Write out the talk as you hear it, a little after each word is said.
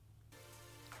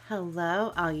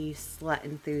Hello, all you slut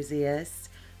enthusiasts,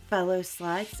 fellow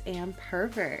sluts, and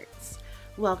perverts.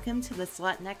 Welcome to the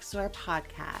Slut Next Door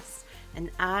podcast,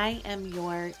 and I am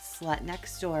your slut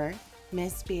next door,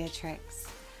 Miss Beatrix.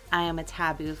 I am a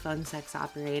taboo phone sex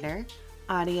operator,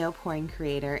 audio porn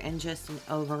creator, and just an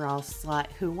overall slut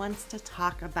who wants to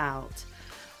talk about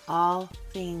all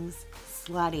things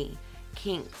slutty,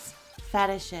 kinks,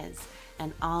 fetishes,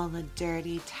 and all the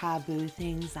dirty taboo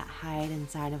things that hide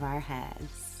inside of our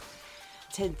heads.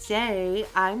 Today,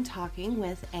 I'm talking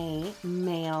with a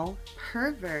male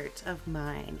pervert of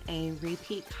mine, a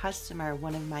repeat customer,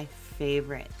 one of my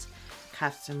favorite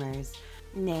customers,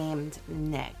 named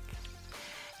Nick.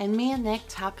 And me and Nick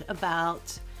talk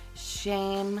about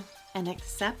shame and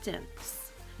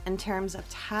acceptance in terms of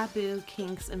taboo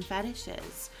kinks and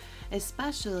fetishes,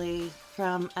 especially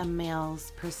from a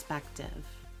male's perspective.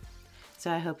 So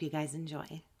I hope you guys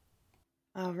enjoy.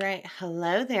 All right.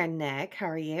 Hello there, Nick. How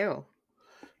are you?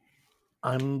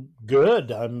 I'm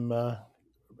good. I'm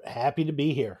happy to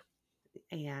be here.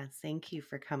 Yeah, thank you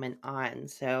for coming on.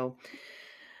 So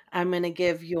I'm going to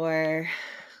give your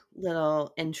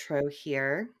little intro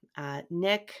here.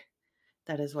 Nick,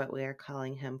 that is what we are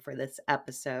calling him for this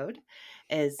episode,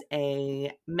 is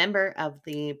a member of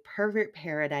the Pervert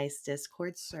Paradise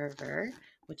Discord server,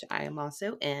 which I am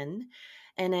also in,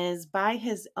 and is by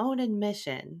his own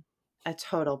admission a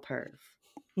total perv.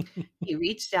 He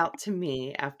reached out to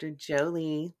me after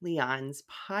Jolie Leon's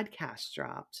podcast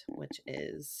dropped, which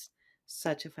is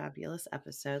such a fabulous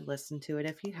episode. Listen to it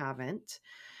if you haven't.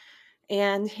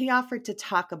 And he offered to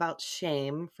talk about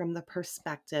shame from the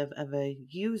perspective of a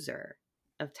user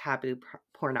of taboo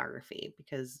pornography,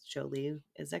 because Jolie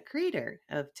is a creator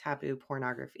of taboo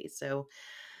pornography. So,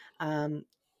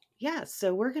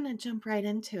 so we're going to jump right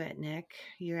into it, Nick.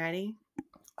 You ready?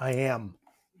 I am.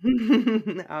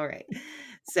 All right.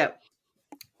 So,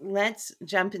 let's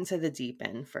jump into the deep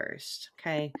end first,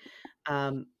 okay?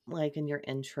 Like in your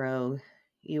intro,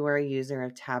 you are a user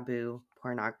of taboo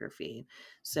pornography.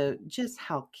 So just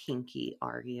how kinky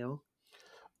are you?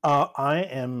 I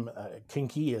am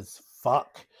kinky as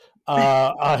fuck.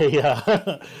 I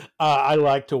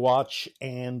like to watch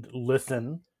and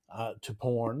listen to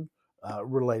porn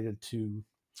related to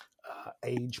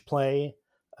age play,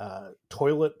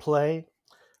 toilet play.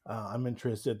 I'm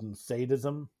interested in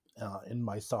sadism, in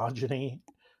misogyny,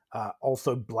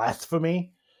 also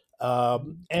blasphemy,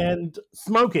 and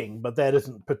smoking, but that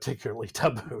isn't particularly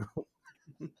taboo.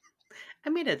 I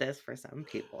mean, it is for some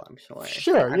people, I'm sure.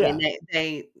 Sure, I yeah. mean,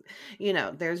 they,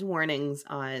 there's warnings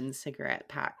on cigarette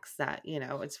packs that,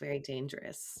 it's very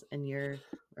dangerous and you're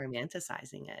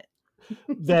romanticizing it.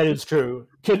 That is true,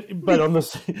 but on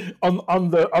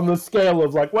the on the scale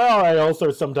of like, well, I also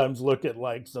sometimes look at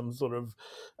like some sort of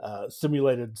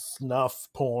simulated snuff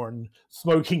porn.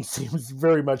 Smoking seems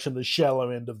very much in the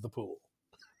shallow end of the pool.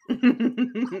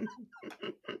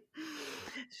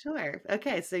 Sure.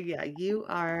 Okay, so yeah, you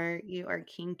are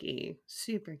kinky,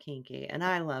 super kinky, and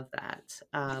I love that.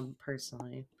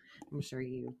 Personally, I'm sure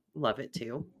you love it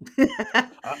too.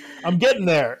 I'm getting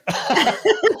there.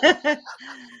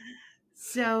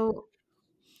 So,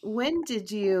 when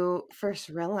did you first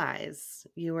realize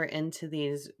you were into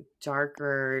these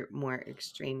darker, more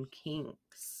extreme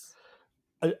kinks?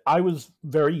 I was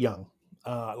very young,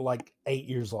 like 8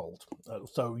 years old,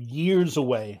 so years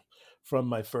away from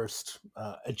my first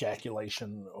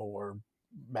ejaculation or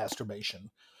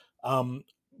masturbation. Um,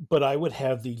 but I would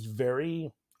have these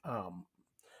very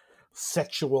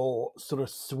sexual sort of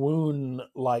swoon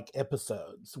like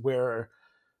episodes where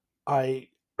I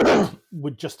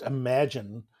would just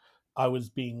imagine I was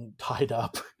being tied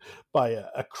up by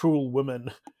a cruel woman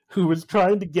who was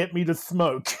trying to get me to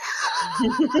smoke.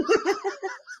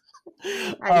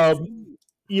 I see.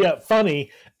 Yeah,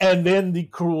 funny. And then the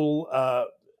cruel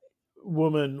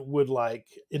woman would like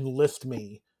enlist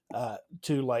me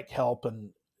to like help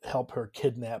her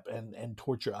kidnap and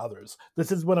torture others.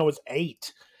 This is when I was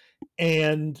 8,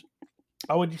 and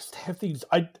I would just have these.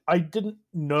 I didn't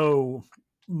know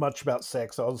much about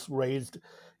sex. I was raised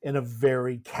in a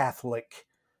very Catholic,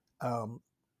 um,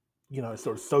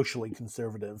 sort of socially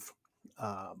conservative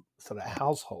sort of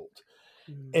household,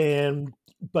 Mm. and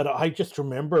but I just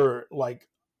remember like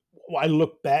I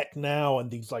look back now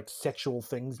and these like sexual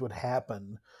things would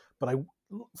happen. But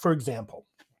for example,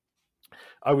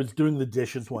 I was doing the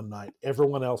dishes one night.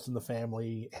 Everyone else in the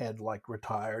family had like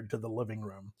retired to the living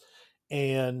room,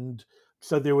 and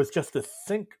so there was just a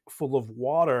sink full of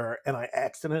water, and I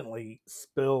accidentally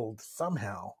spilled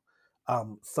somehow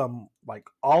some like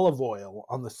olive oil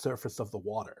on the surface of the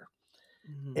water,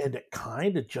 Mhm. and it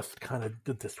kind of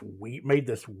did this made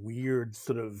this weird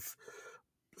sort of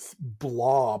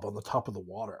blob on the top of the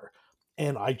water.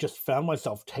 And I just found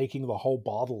myself taking the whole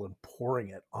bottle and pouring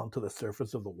it onto the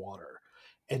surface of the water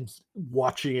and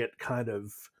watching it kind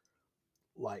of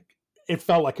like, it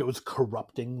felt like it was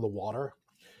corrupting the water.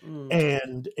 Mm.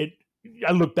 And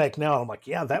I look back now and I'm like,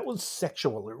 yeah, that was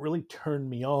sexual. It really turned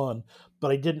me on,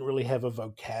 but I didn't really have a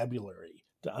vocabulary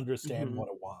to understand Mm-hmm. what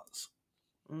it was.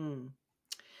 Mm.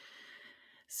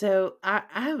 So I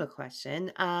have a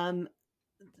question.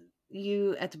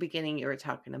 You at the beginning you were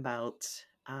talking about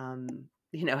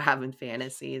having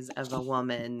fantasies of a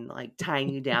woman like tying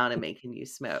you down and making you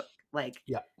smoke. Like,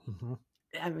 Yeah. Mm-hmm.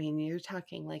 I mean, you're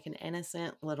talking like an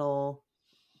innocent little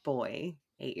boy,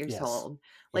 8 years Yes. old.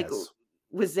 Like, Yes.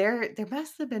 was there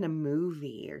must have been a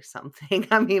movie or something.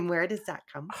 I mean, where does that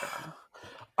come from?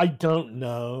 I don't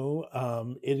know.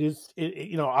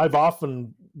 I've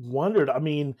often wondered. I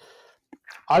mean,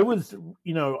 I was,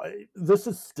 this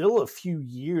is still a few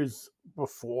years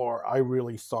before I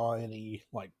really saw any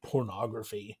like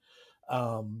pornography.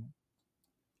 Um,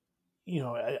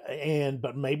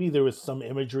 but maybe there was some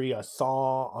imagery I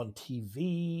saw on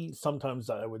TV. Sometimes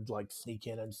I would like sneak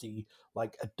in and see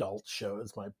like adult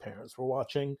shows my parents were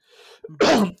watching.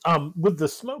 Mhm. With the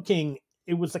smoking,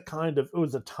 it was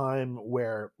a time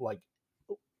where like,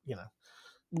 you know,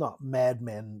 not Mad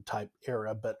Men type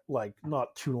era, but like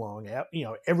not too long out,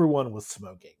 everyone was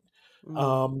smoking.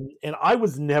 Mm, And I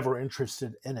was never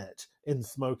interested in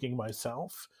smoking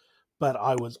myself, but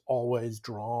I was always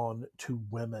drawn to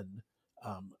women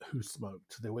who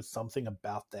smoked. There was something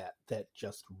about that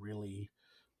just really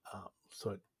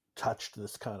sort of touched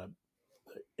this kind of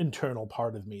internal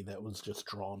part of me that was just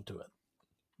drawn to it.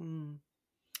 mm.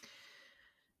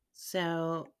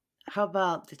 So, how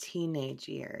about the teenage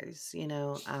years?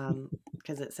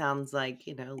 Because it sounds like,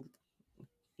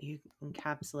 you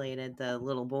encapsulated the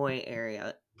little boy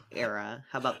era.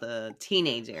 How about the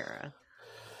teenage era?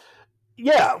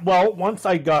 Yeah, well, once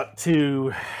I got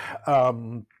to,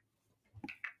 um,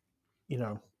 you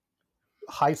know,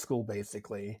 high school,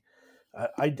 basically,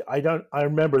 I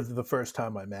remember the first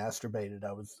time I masturbated.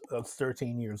 I was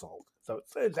 13 years old, so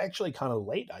it's actually kind of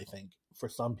late, I think, for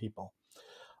some people.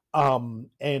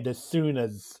 And as soon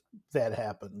as that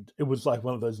happened, it was like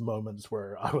one of those moments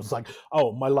where I was like,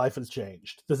 "Oh, my life has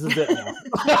changed. This is it now."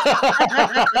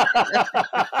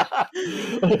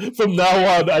 From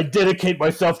now on, I dedicate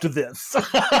myself to this.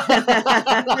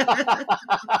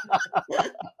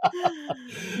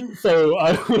 So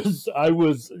I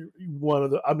was one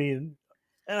of the. I mean,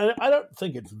 and I don't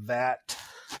think it's that.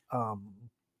 Um,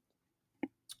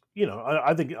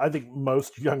 I think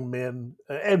most young men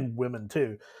and women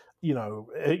too,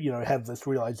 have this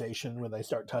realization when they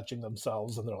start touching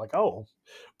themselves and they're like, oh,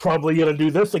 probably gonna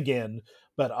do this again.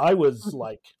 But I was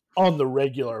like on the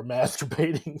regular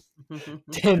masturbating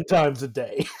 10 times a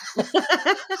day.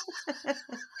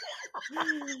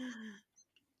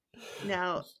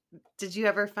 Now, did you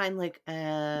ever find like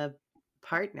a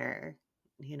partner,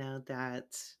 that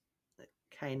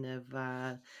kind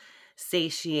of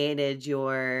satiated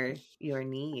your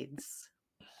needs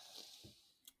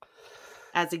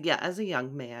as a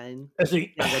young man, As a,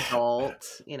 young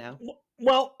adult?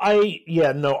 well, I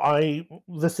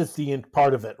this is the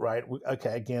part of it, right?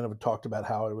 Okay, again, I've talked about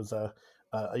how I was a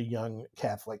young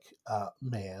Catholic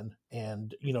man,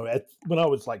 and when I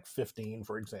was like 15,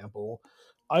 for example,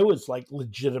 I was like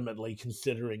legitimately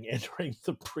considering entering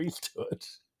the priesthood.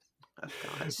 Oh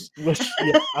gosh. Which,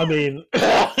 yeah, I mean,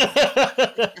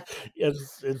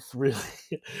 it's really,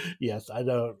 yes, I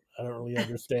don't really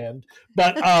understand,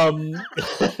 but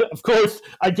of course,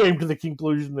 I came to the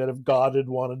conclusion that if God had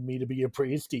wanted me to be a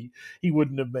priest, he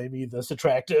wouldn't have made me this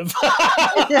attractive.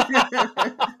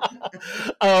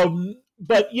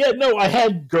 But yeah, no, I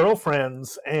had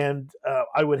girlfriends, and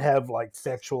I would have like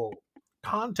sexual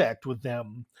contact with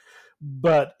them,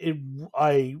 but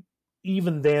I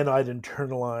even then I'd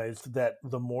internalized that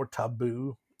the more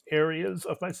taboo areas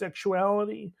of my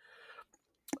sexuality,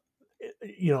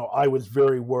 I was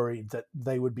very worried that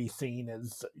they would be seen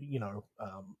as,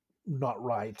 not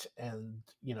right, and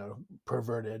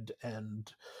perverted,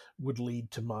 and would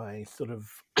lead to my sort of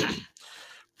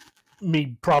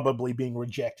me probably being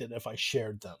rejected if I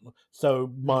shared them.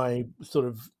 So my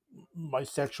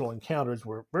sexual encounters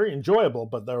were very enjoyable,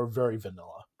 but they were very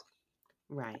vanilla.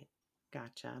 Right.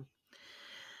 Gotcha.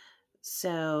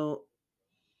 So,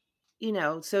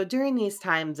 so during these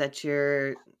times that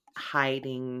you're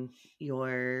hiding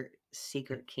your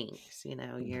secret kinks, your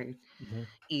Mhm.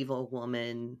 evil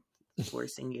woman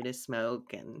forcing you to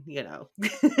smoke and, Yes.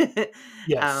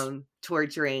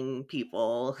 torturing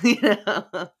people,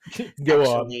 Go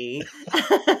on. sexually.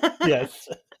 Yes.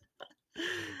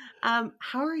 How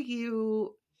are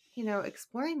you,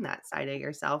 exploring that side of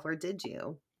yourself, or did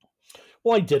you?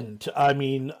 Well, I didn't. I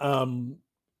mean,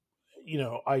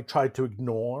 I tried to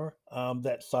ignore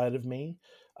that side of me.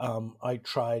 I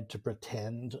tried to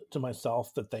pretend to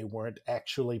myself that they weren't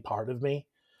actually part of me.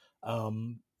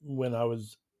 When I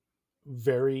was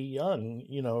very young,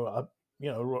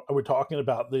 we're talking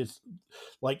about this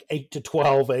like 8 to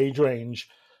 12 age range.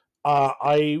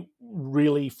 I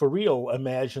really, for real,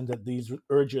 imagined that these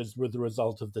urges were the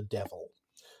result of the devil.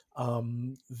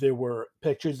 There were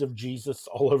pictures of Jesus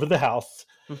all over the house,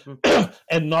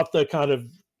 and not the kind of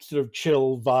sort of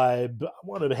chill vibe. I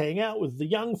wanted to hang out with the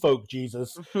young folk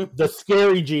Jesus, the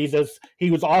scary Jesus. He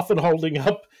was often holding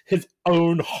up his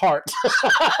own heart.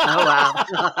 Oh, wow.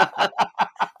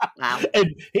 Wow.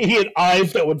 And he had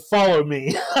eyes that would follow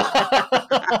me.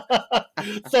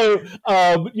 So,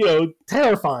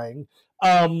 terrifying.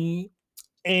 And,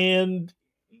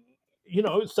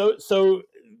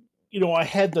 I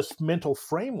had this mental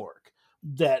framework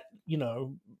that,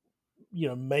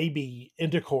 maybe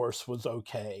intercourse was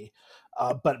okay,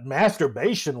 but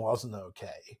masturbation wasn't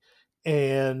okay.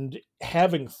 And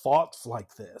having thoughts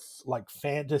like this, like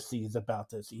fantasies about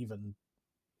this, you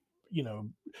know,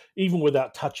 even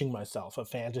without touching myself, a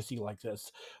fantasy like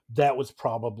this, that was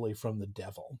probably from the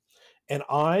devil. And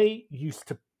I used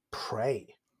to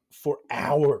pray for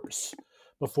hours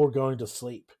before going to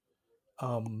sleep.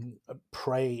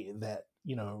 Pray that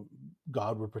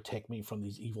God would protect me from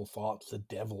these evil thoughts the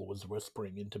devil was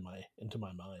whispering into my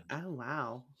mind. Oh,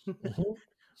 wow. Hmm. Yeah,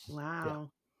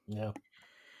 Wow. yeah.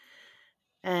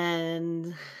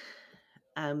 And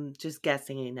I'm just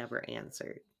guessing he never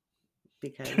answered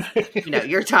because,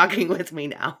 you're talking with me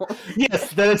now.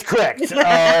 Yes, that is correct.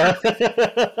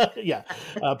 Yeah,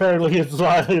 apparently his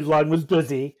line was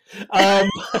busy.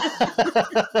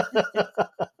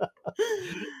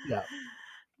 Yeah.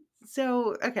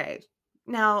 So, okay.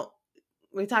 Now,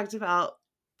 we talked about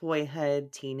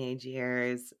boyhood, teenage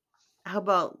years. How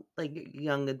about like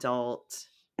young adult?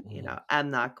 Mhm.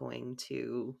 I'm not going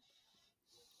to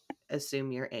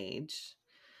assume your age,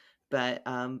 but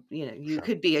you Sure.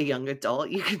 could be a young adult,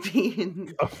 you could be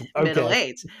in middle Okay.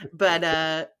 age. But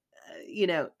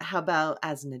how about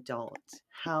as an adult?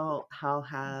 How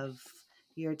have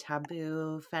your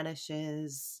taboo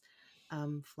fetishes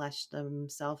fleshed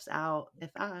themselves out,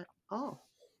 if at all?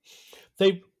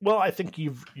 I think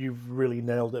you've really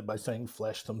nailed it by saying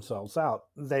flesh themselves out.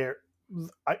 Now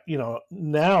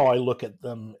I look at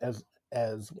them as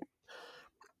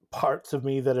parts of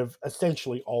me that have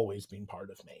essentially always been part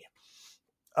of me.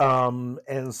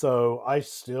 And so I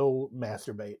still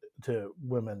masturbate to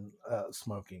women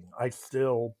smoking. I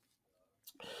still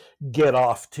get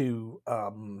off to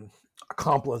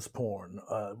accomplice porn.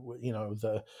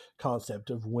 The concept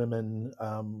of women,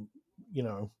 you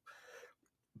know,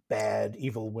 bad,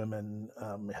 evil women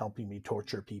helping me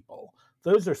torture people.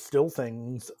 Those are still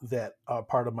things that are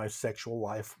part of my sexual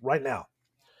life right now.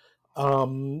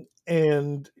 And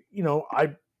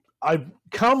I've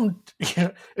come.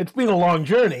 It's been a long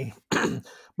journey,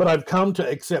 but I've come to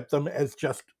accept them as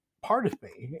just part of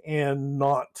me and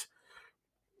not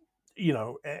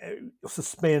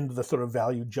suspend the sort of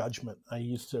value judgment I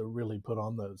used to really put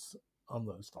on those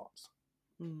thoughts.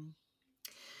 Mm.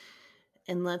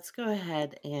 And let's go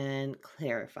ahead and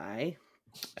clarify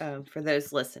for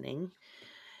those listening.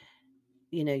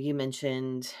 You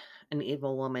mentioned an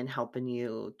evil woman helping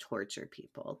you torture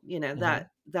people. Mhm.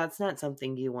 That's not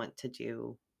something you want to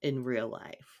do in real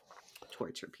life.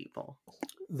 Torture people.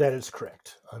 That is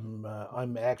correct.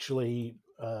 I'm actually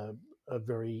a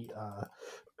very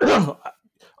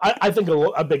I think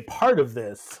a big part of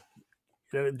this,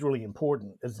 it's really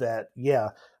important, is that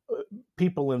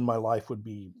people in my life would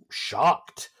be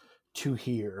shocked to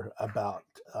hear about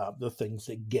the things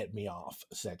that get me off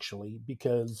sexually,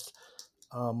 because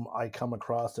I come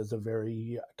across as a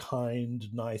very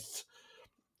kind, nice,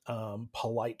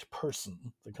 polite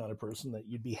person, the kind of person that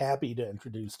you'd be happy to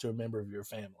introduce to a member of your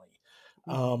family.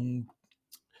 Mm, Um,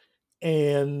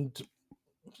 and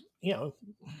you know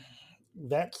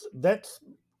that's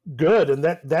good, and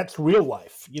that's real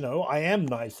life. I am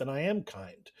nice and I am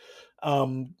kind,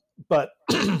 but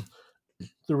the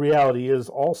reality is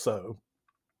also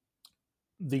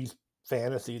these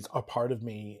fantasies are part of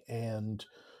me, and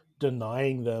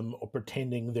denying them or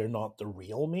pretending they're not the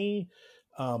real me,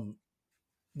 um,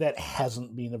 that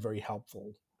hasn't been a very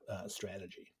helpful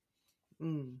strategy.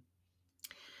 mm,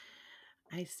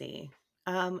 I see.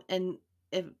 And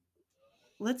if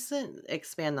let's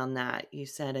expand on that. You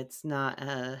said it's not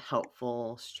a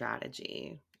helpful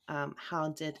strategy. How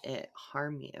did it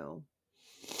harm you?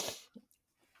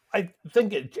 I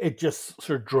think it just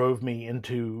sort of drove me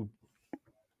into.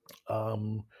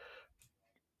 Um,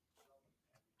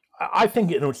 I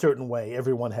think in a certain way,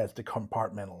 everyone has to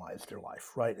compartmentalize their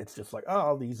life, right? It's just like,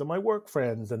 oh, these are my work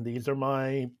friends, and these are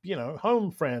my,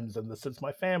 home friends, and this is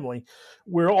my family.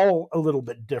 We're all a little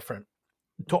bit different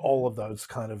to all Mm-hmm. of those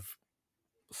kind of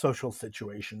social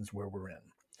situations where we're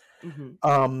in. Mm-hmm.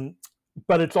 Um,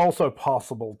 but it's also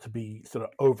possible to be sort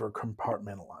of over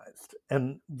compartmentalized.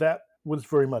 And that was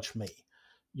very much me,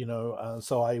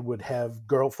 so I would have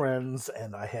girlfriends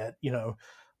and I had,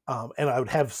 and I would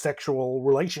have sexual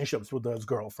relationships with those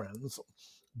girlfriends.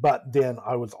 But then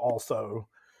I was also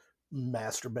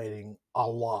masturbating a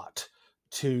lot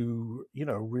to,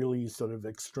 really sort of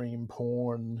extreme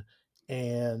porn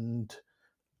and,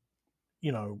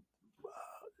 you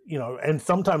know, and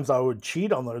sometimes I would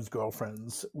cheat on those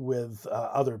girlfriends with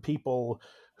other people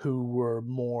who were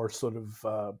more sort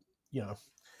of, you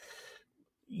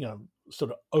know,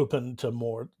 sort of open to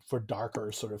more for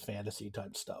darker sort of fantasy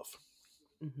type stuff.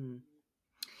 Mm-hmm.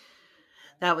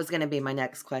 That was going to be my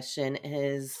next question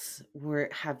is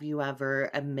have you ever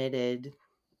admitted,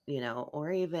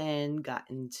 or even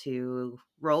gotten to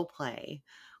role play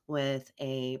with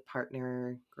a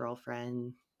partner,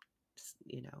 girlfriend,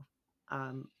 you know,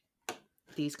 um,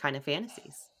 these kind of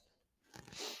fantasies?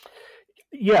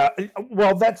 Yeah,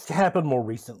 well, that's happened more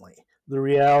recently. The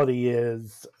reality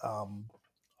is,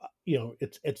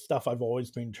 it's stuff I've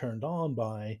always been turned on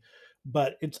by,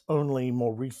 but it's only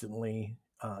more recently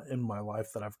in my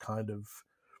life that I've kind of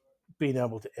been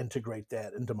able to integrate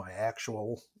that into my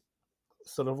actual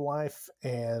sort of life.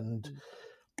 And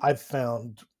I've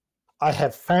found I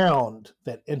have found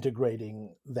that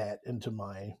integrating that into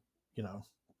my, you know,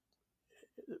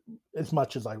 as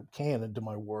much as I can into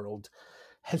my world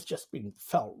has just been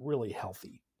felt really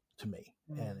healthy to me,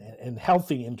 and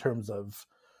healthy in terms of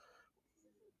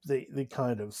the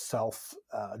kind of self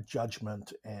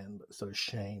judgment and sort of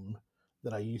shame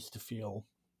that I used to feel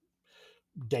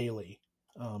daily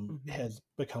Mm-hmm. has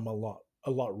become a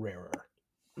lot rarer.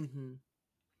 Mm-hmm.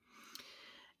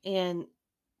 And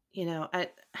I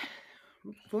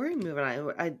before we move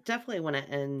on, I definitely want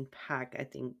to unpack. I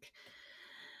think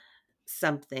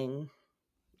something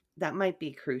that might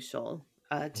be crucial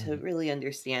to Mm-hmm. really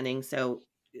understanding. So,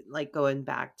 like going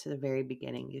back to the very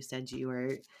beginning, you said you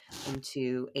were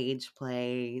into age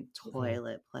play, Mm-hmm.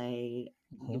 toilet play,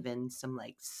 Mm-hmm. even some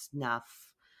like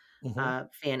snuff, Mm-hmm.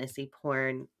 fantasy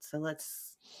porn. So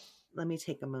let me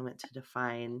take a moment to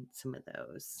define some of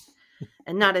those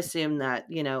and not assume that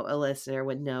a listener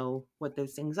would know what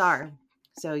those things are.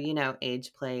 So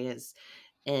age play is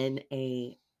in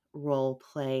a role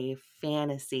play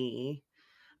fantasy.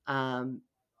 um,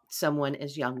 Someone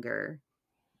is younger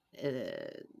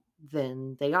uh,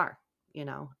 than they are,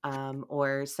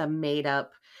 or some made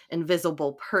up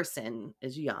invisible person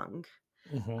is young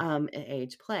Mm-hmm. at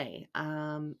age play.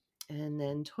 And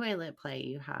then toilet play,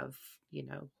 you have,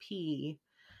 pee,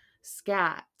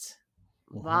 scat,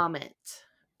 Mm-hmm. vomit.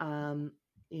 Um,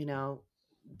 you know,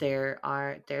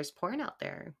 there's porn out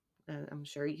there. I'm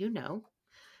sure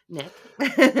Nick.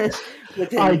 I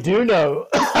Within do know.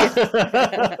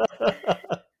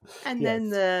 and then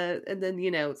Yes.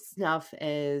 snuff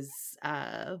is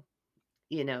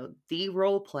the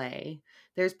role play.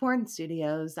 There's porn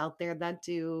studios out there that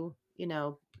do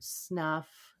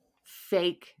snuff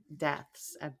fake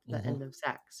deaths at the Mm-hmm. end of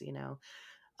sex.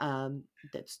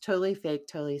 That's totally fake,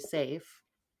 totally safe.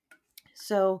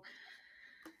 So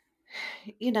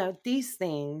these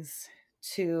things,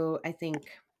 to I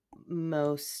think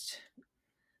most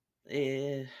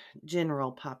uh,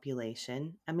 general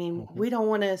population. I mean, Mm-hmm. we don't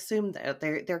want to assume that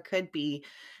there could be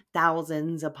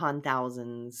thousands upon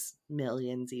thousands,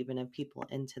 millions even of people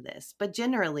into this. But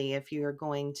generally, if you're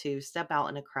going to step out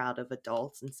in a crowd of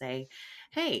adults and say,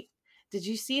 "Hey, did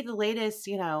you see the latest,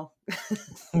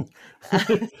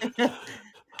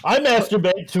 I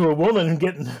masturbate to a woman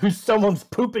who someone's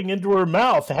pooping into her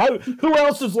mouth. Who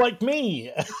else is like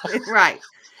me? right.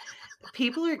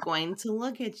 People are going to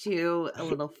look at you a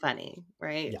little funny,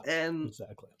 right? Yeah,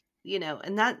 exactly.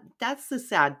 And that's the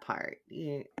sad part.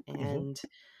 Mm-hmm. And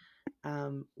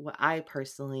what I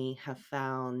personally have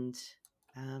found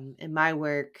in my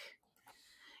work,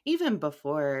 even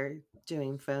before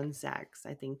doing phone sex,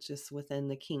 I think just within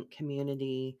the kink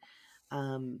community,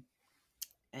 um,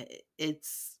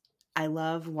 it's I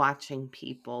love watching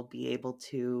people be able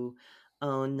to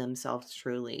own themselves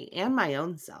truly, and my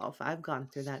own self. I've gone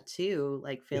through that too,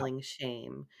 like Yeah, feeling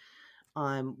shame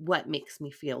on what makes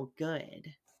me feel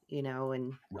good,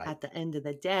 and right. at the end of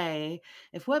the day,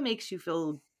 if what makes you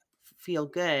feel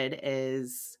good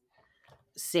is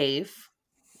safe,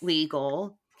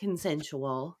 legal,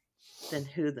 consensual, then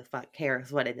who the fuck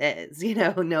cares what it is? You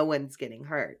know, no one's getting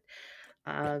hurt.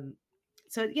 Um,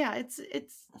 so yeah, it's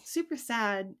super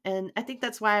sad, and I think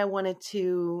that's why I wanted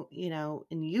to, you know,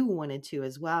 and you wanted to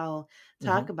as well,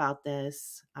 talk Mm-hmm. about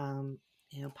this,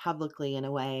 you know, publicly in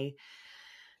a way,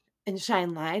 and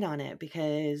shine light on it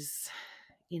because,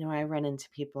 you know, I run into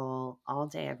people all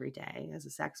day, every day as a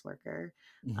sex worker,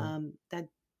 Mm-hmm. that,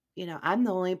 you know, I'm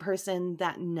the only person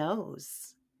that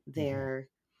knows Mm-hmm. their.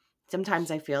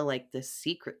 Sometimes I feel like the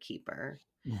secret keeper,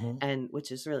 Mm-hmm. and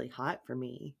which is really hot for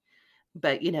me.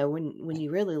 But, you know, when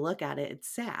you really look at it, it's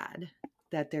sad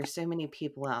that there's so many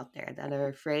people out there that are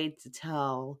afraid to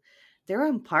tell their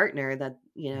own partner that,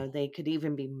 you know, they could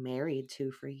even be married to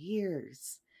for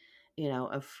years, you know,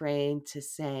 afraid to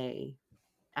say,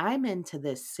 I'm into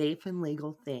this safe and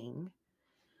legal thing.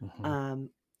 Mm-hmm. Um,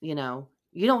 you know,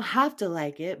 you don't have to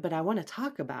like it, but I want to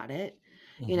talk about it.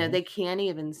 You know, Mm-hmm. they can't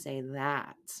even say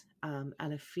that,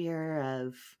 out of fear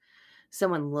of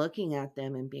someone looking at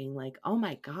them and being like, "Oh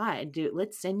my god, dude,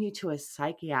 let's send you to a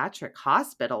psychiatric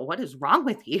hospital. What is wrong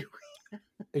with you?"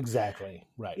 Exactly.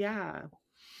 Right. Yeah.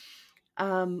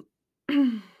 Um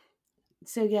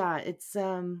so yeah, it's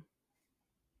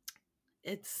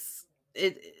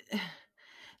it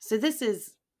so this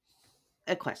is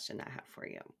a question I have for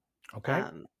you. Okay.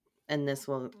 Um and this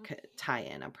will tie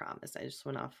in, I promise. I just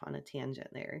went off on a tangent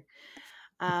there.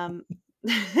 Um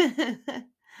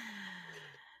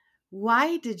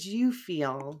Why did you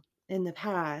feel in the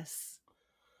past.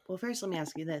 Well, first, let me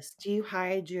ask you this. Do you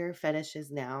hide your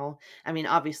fetishes now? I mean,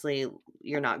 obviously,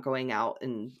 you're not going out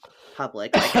in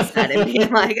public, like I said, and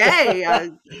being like, hey,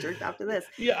 I jerked off to this.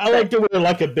 Yeah, I But like to wear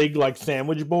like a big like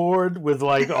sandwich board with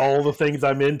like all the things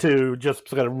I'm into just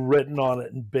kind of written on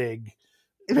it in big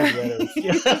letters.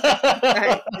 Yeah.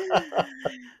 right. Right.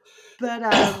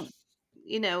 But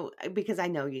you know, because I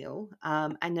know you,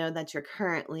 I know that you're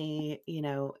currently, you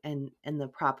know, in the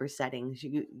proper settings.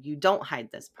 You don't hide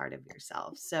this part of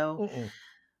yourself. So, Mm-mm.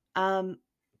 um,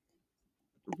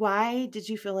 why did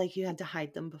you feel like you had to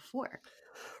hide them before?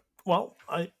 Well,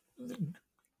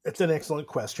 it's an excellent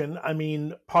question. I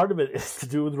mean, part of it is to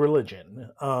do with religion.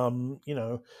 You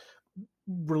know,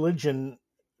 religion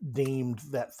deemed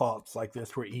that thoughts like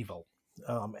this were evil.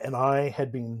 And I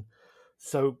had been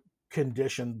so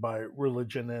conditioned by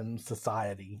religion and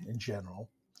society in general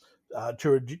to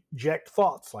reject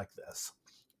thoughts like this.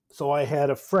 So I had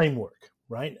a framework,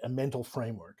 right? A mental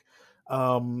framework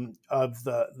of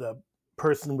the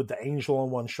person with the angel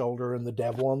on one shoulder and the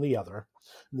devil on the other.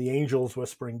 And the angel's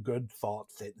whispering good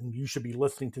thoughts, and you should be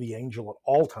listening to the angel at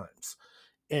all times.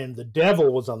 And the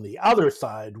devil was on the other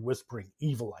side whispering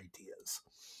evil ideas.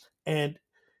 And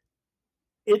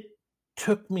it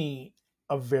took me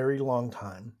a very long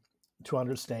time to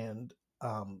understand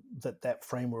that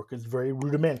framework is very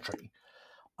rudimentary,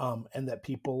 and that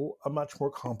people are much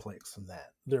more complex than that.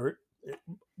 They're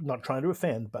not trying to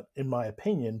offend, but in my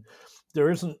opinion, there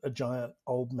isn't a giant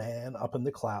old man up in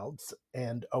the clouds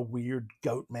and a weird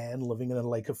goat man living in a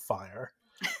lake of fire.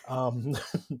 Um,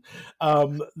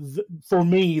 for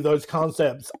me, those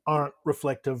concepts aren't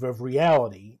reflective of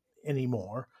reality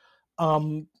anymore.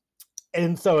 Um,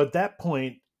 and so at that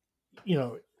point, you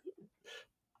know,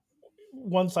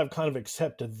 once I've kind of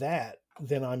accepted that,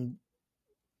 then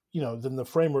then the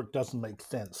framework doesn't make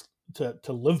sense to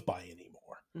live by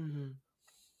anymore, Hmm.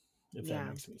 if that Yeah,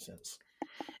 makes any sense.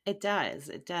 it does.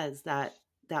 It does. That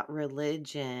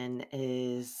religion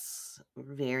is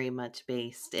very much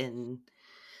based in,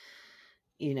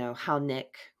 you know, how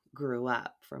Nick grew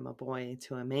up from a boy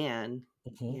to a man.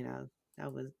 Mm-hmm. You know,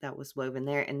 that was woven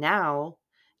there. And now,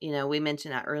 you know, we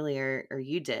mentioned that earlier, or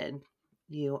you did.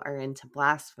 You are into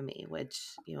blasphemy,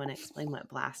 which you want to explain what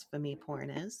blasphemy porn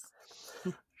is?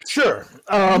 Sure.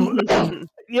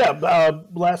 Yeah,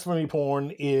 blasphemy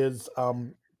porn is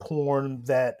porn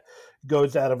that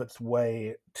goes out of its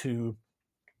way to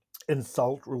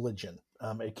insult religion.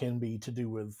 It can be to do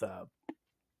with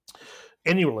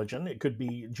any religion. It could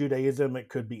be Judaism. It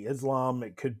could be Islam.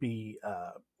 It could be,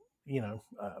 you know,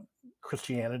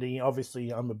 Christianity.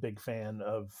 Obviously, I'm a big fan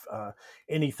of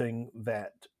anything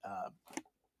that,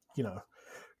 you know,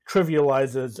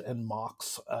 trivializes and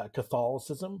mocks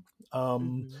Catholicism,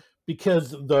 Hmm.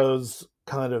 because those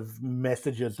kind of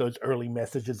messages, those early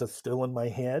messages, are still in my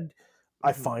head.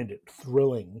 I Hmm. find it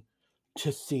thrilling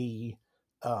to see,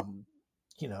 um,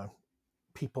 you know,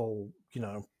 people,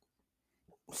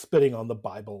 spitting on the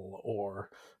Bible, or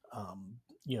um,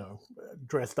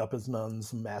 dressed up as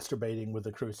nuns masturbating with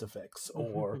a crucifix,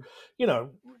 or Hmm. you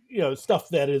know, stuff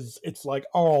that is. It's like,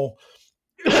 oh,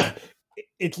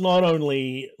 it's not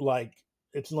only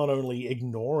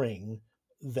ignoring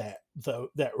that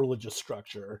that religious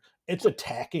structure. It's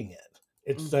attacking it.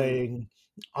 It's Mm-hmm. saying,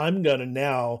 I'm gonna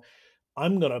now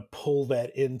I'm gonna pull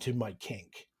that into my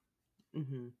kink.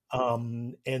 Mm-hmm.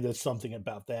 And there's something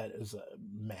about that is a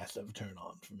massive turn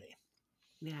on for me.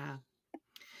 Yeah.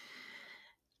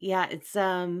 Yeah,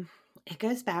 it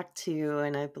goes back to,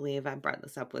 and I believe I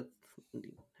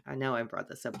know I brought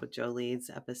this up with Jolie's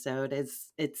episode,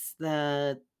 is it's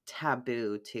the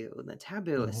taboo too. The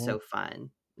taboo is Hmm. so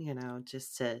fun,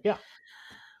 just to Yeah.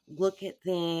 look at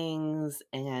things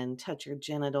and touch your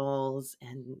genitals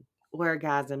and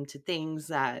orgasm to things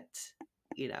that,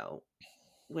 you know,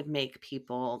 would make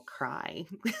people cry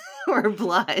or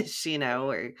blush, or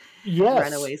run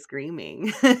Yes. away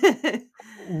screaming.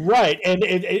 Right. And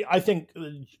I think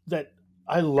that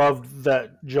I loved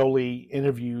that Jolie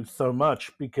interview so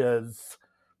much because,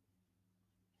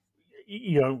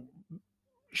 you know,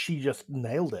 she just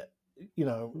nailed it. She's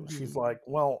Mhm. like,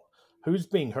 well, who's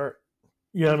being hurt?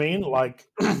 You know what I mean? Mhm. Like,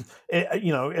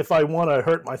 if I want to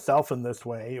hurt myself in this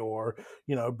way or,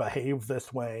 behave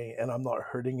this way and I'm not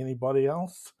hurting anybody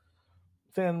else,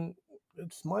 then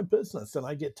it's my business and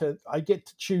I get to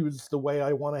choose the way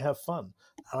I want to have fun.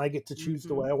 And I get to choose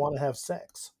the Mhm. way I want to have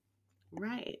sex.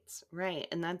 Right, right.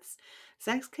 And that's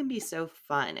sex can be so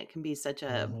fun. It can be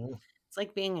Hmm. it's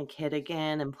like being a kid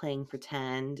again and playing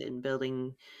pretend and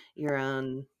building your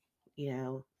own,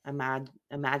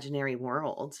 imaginary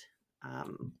world.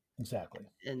 Um, Exactly.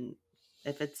 and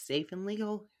if it's safe and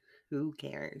legal, who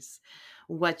cares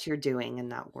what you're doing in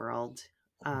that world?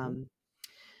 Hmm. Um,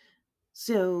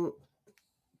 so,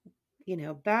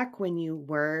 back when you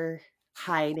were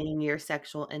hiding your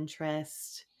sexual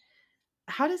interest,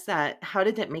 how did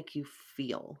that make you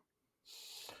feel?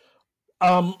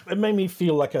 It made me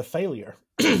feel like a failure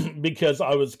because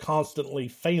I was constantly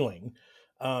failing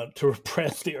to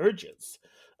repress the urges.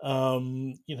 I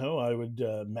would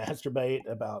masturbate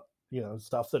about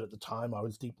stuff that at the time I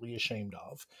was deeply ashamed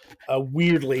of.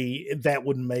 Weirdly, that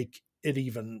would make it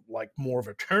even like more of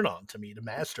a turn on to me to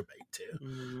masturbate to.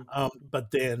 Mm,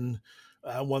 But then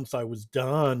once I was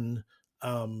done,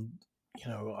 um,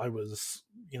 I was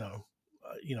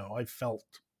I felt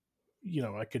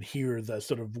I could hear the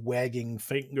sort of wagging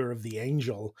finger of the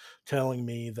angel telling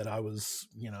me that I was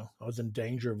in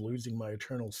danger of losing my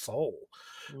eternal soul.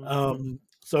 mhm,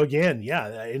 So again, yeah,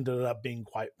 I ended up being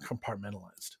quite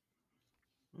compartmentalized.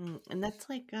 and that's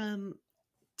like,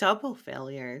 double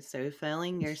failure, so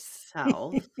failing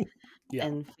yourself Yeah.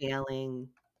 and failing,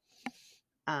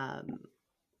 um,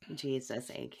 Jesus,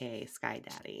 AKA Sky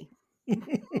Daddy,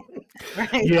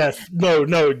 right? Yes. No,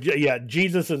 no. Yeah.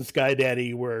 Jesus and Sky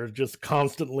Daddy were just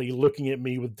constantly looking at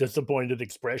me with disappointed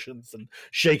expressions and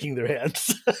shaking their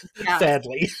heads, Yes.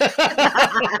 sadly.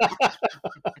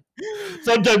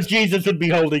 Sometimes Jesus would be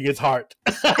holding his heart.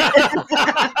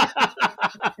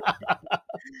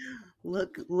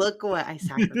 Look what I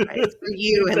sacrificed for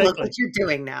you, and look Exactly. what you're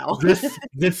doing now.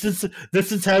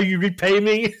 This is how you repay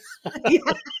me. Yeah.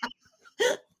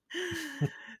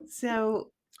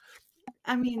 So,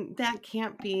 I mean, that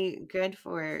can't be good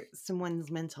for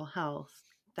someone's mental health,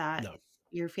 that No.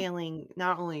 you're feeling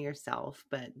not only yourself,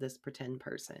 but this pretend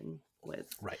person with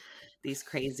Right. these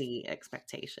crazy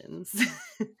expectations.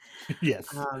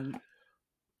 Yes. um,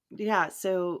 yeah.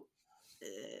 So,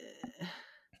 uh,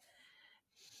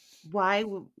 why,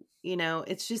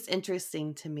 it's just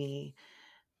interesting to me,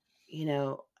 you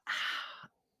know,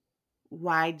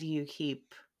 why do you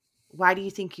keep, why do you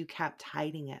think you kept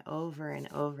hiding it over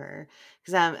and over?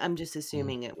 Because I'm just Mhm.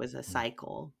 assuming it was a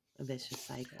cycle, a vicious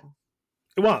cycle.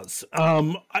 It was.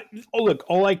 Look,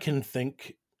 all I can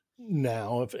think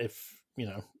now, if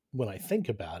when I think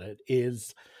about it,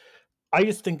 is I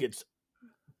just think it's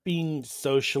being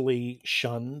socially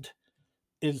shunned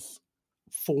is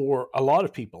for a lot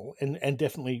of people, and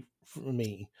definitely for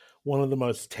me, one of the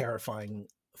most terrifying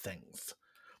things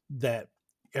that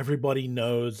everybody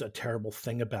knows a terrible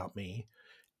thing about me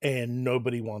and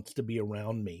nobody wants to be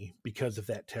around me because of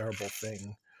that terrible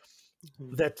thing.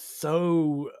 Mhm. That's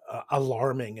so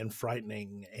alarming and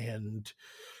frightening. And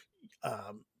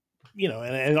um,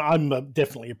 and I'm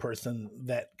definitely a person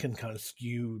that can kind of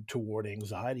skew toward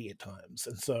anxiety at times,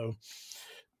 and so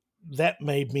that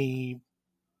made me,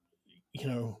 you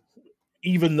know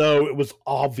even though it was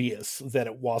obvious that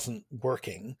it wasn't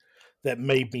working, that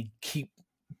made me keep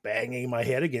banging my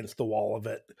head against the wall of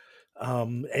it.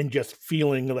 And just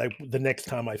feeling like the next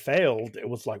time I failed, it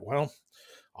was like, well,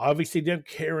 obviously didn't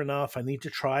care enough. I need to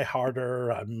try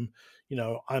harder. I'm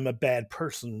a bad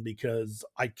person because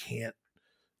I can't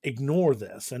ignore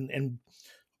this. And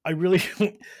I really,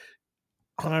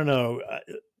 I don't know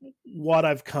what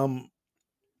I've come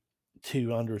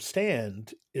to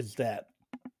understand is that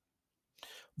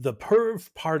the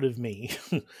perv part of me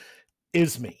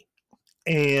is me.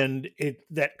 And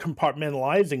that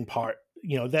compartmentalizing part,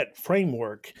 that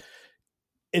framework,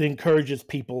 it encourages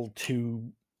people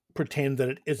to pretend that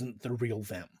it isn't the real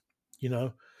them, you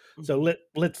know? So Mhm.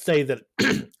 let's say that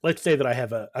let's say that I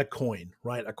have a coin,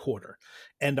 right? A quarter.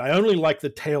 And I only like the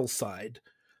tail side,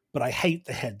 but I hate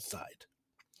the head side.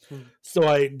 Mhm. So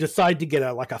I decide to get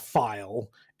a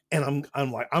file, and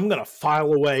I'm like, I'm gonna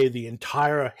file away the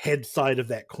entire head side of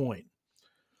that coin.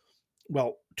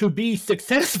 Well, to be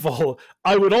successful,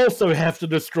 I would also have to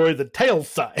destroy the tail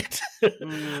side.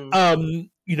 Mm.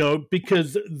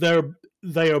 Because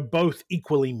they are both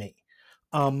equally me.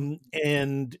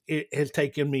 And it has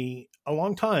taken me a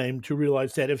long time to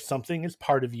realize that if something is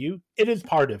part of you, it is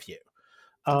part of you.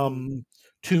 Mhm.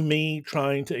 To me,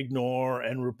 trying to ignore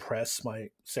and repress my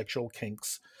sexual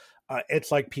kinks,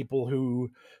 it's like people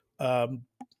who, um,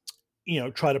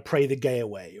 try to pray the gay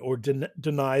away or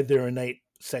deny their innate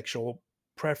sexual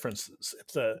preferences.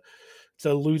 It's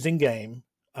a losing game.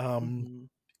 Um,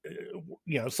 Mhm.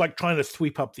 it's like trying to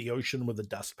sweep up the ocean with a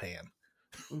dustpan.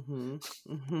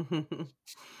 Mhm.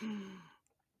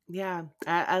 Yeah,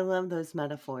 I love those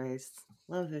metaphors.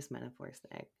 Love those metaphors,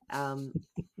 Nick.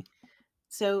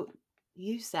 So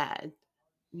you said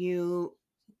you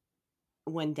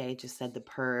one day just said the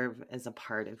perv is a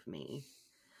part of me.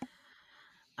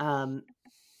 Um,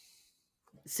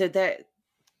 so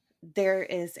there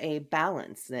is a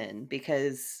balance then,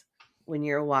 because when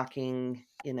you're walking,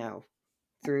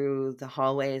 through the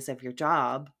hallways of your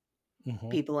job, Hmm.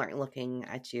 people aren't looking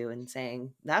at you and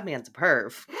saying that man's a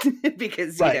perv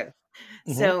because Right.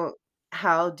 Hmm. so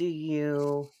how do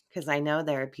you, because I know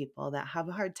there are people that have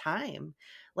a hard time,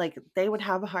 like they would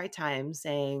have a hard time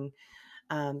saying,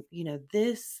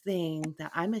 this thing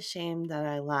that I'm ashamed that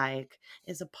I like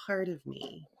is a part of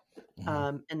me.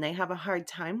 Hmm. And they have a hard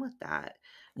time with that.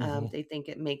 Hmm. They think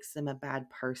it makes them a bad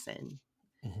person.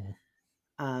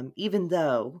 Hmm. Even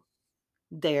though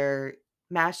they're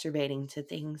masturbating to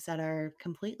things that are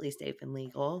completely safe and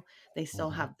legal, they still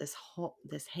Hmm. have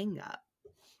this hang up.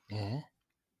 Hmm.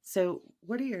 So,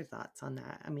 what are your thoughts on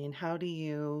that? I mean, how do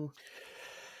you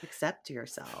accept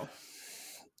yourself?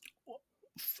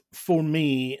 For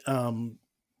me,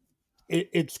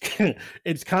 it's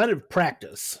it's kind of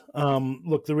practice.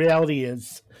 Look, the reality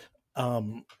is,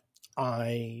 um,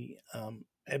 I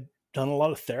have done a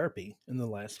lot of therapy in the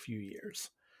last few years,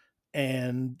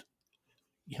 and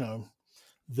you know,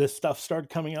 this stuff started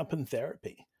coming up in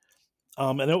therapy,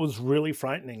 and it was really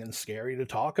frightening and scary to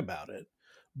talk about it,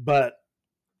 but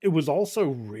it was also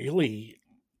really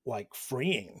like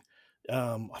freeing.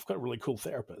 I've got a really cool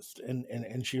therapist,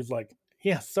 and she was like,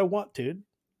 "Yeah, so what, dude?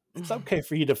 It's okay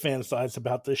for you to fantasize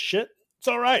about this shit. It's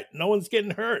all right. No one's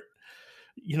getting hurt."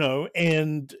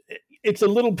 And it's a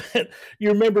little bit. You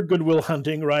remember Goodwill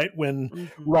Hunting, right? When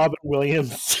Mhm. Robin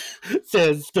Williams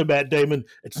says to Matt Damon,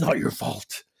 "It's not your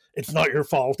fault. It's not your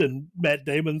fault," and Matt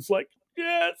Damon's like,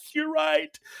 "Yes, you're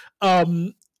right."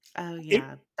 Um, Oh, it,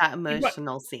 yeah, that right.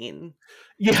 emotional scene.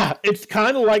 Yeah, it's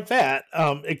kind of like that,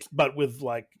 but with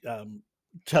like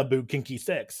taboo kinky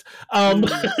sex.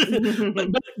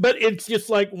 Mm. But it's just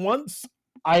like once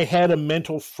I had a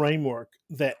mental framework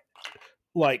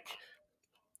like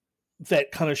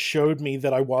that kind of showed me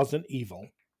that I wasn't evil,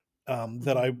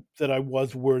 that I Mhm. that I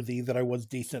was worthy, that I was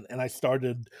decent, and I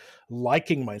started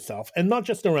liking myself, and not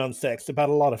just around sex, about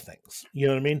a lot of things. You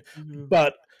know what I mean? Mhm.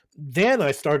 But then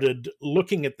I started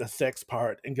looking at the sex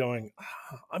part and going,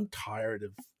 I'm tired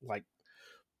of like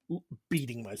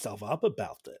beating myself up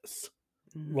about this.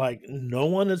 Mhm. Like no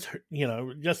one is,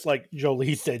 just like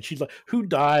Jolie said, she's like, who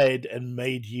died and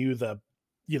made you the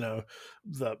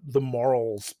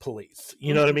morals police?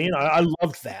 You know what I mean? Mhm. I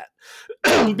loved that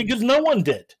Mhm. because no one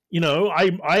did.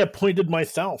 I appointed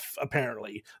myself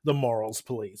apparently the morals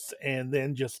police, and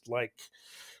then just like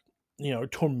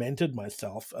tormented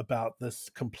myself about this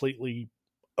completely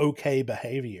okay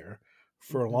behavior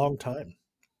for a Mhm. long time.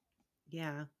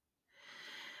 Yeah.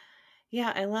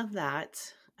 Yeah, I love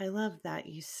that. I love that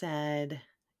you said,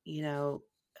 you know,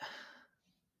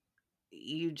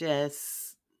 you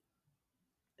just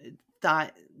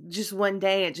thought just one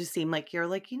day it just seemed like you're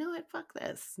like, "You know what? Fuck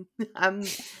this. I'm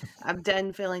I'm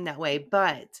done feeling that way."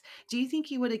 But do you think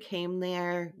you would have came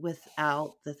there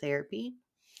without the therapy?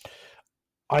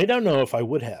 I don't know if I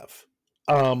would have.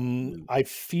 Mm. I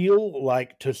feel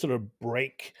like to sort of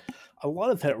break a lot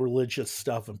of that religious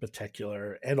stuff in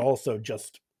particular, and also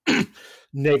just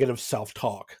negative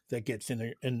self-talk that gets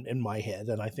in my head,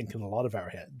 and I think in a lot of our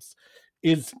heads,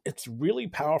 it's really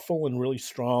powerful and really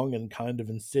strong and kind of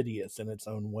insidious in its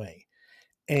own way.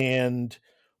 And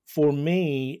for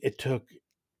me, it took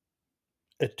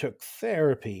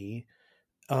therapy,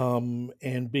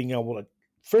 and being able to,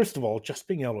 first of all, just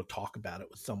being able to talk about it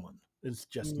with someone is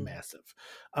just Mm, massive.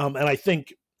 And I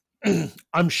think,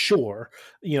 I'm sure,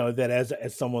 that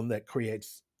as someone that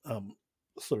creates,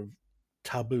 sort of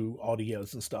taboo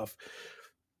audios and stuff,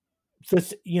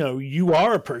 this, you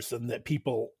are a person that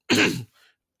people,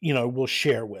 will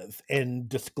share with and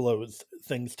disclose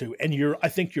things to, and I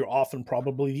think you're often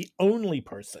probably the only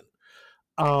person.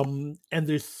 And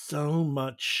there's so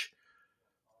much,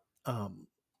 um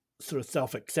sort of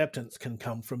self-acceptance can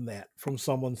come from that, from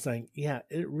someone saying, yeah,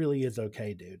 it really is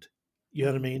okay, dude. You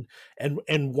know what I mhm, mean?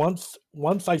 And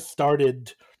once I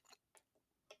started,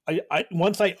 I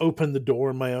once I opened the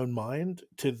door in my own mind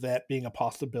to that being a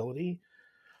possibility,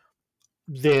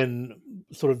 then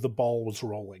sort of the ball was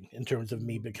rolling in terms of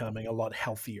me mhm. becoming a lot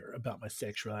healthier about my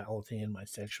sexuality and my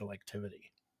sexual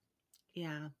activity.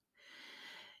 Yeah.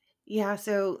 Yeah,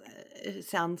 so it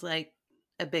sounds like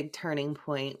a big turning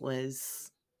point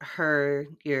was her,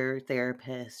 your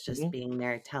therapist, just Hmm. being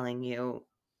there telling you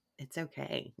it's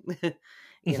okay.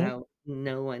 Hmm.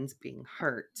 No one's being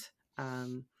hurt.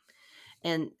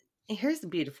 And here's the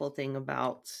beautiful thing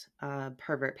about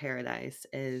Pervert Paradise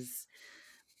is,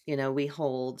 we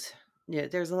hold,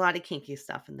 there's a lot of kinky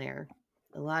stuff in there,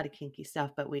 a lot of kinky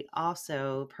stuff, but we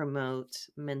also promote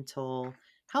mental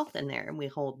health in there. And we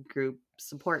hold group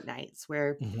support nights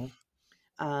where Hmm.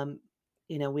 um,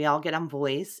 we all get on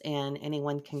voice and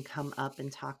anyone can come up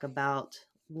and talk about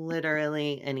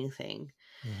literally anything.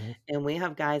 Hmm. And we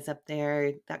have guys up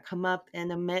there that come up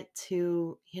and admit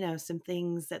to, some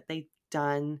things that they've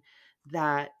done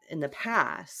that in the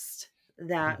past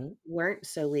that Hmm. weren't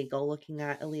so legal, looking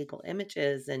at illegal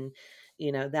images. And,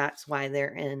 that's why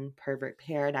they're in pervert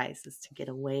paradise, is to get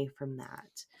away from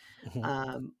that. Hmm.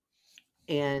 Um,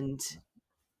 and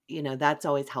that's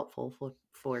always helpful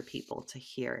for people to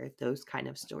hear those kind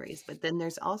of stories. But then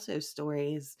there's also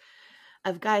stories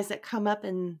of guys that come up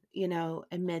and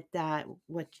admit that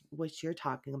what you're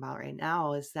talking about right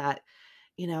now is that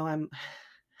I'm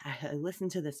I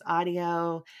listened to this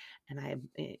audio and I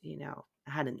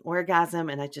had an orgasm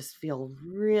and I just feel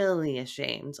really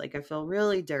ashamed, like I feel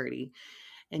really dirty.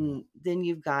 And then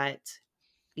you've got,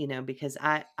 because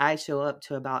I show up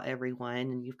to about everyone,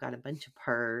 and you've got a bunch of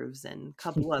pervs and a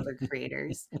couple other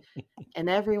creators, and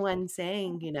everyone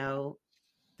saying,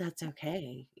 that's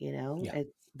okay. Yeah.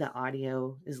 It's, the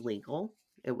audio is legal.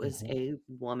 It was Hmm. a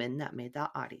woman that made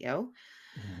that audio.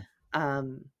 Hmm.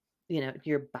 Um,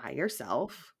 you're by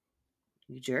yourself.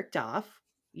 You jerked off.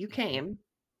 You came.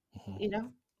 Hmm. You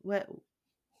know what? Yeah.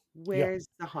 Where's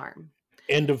the harm?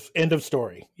 End of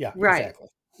story. Yeah, Right. exactly.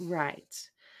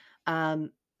 Right.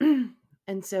 Um,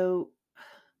 and so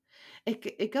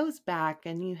it goes back,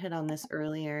 and you hit on this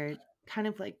earlier, kind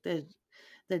of like the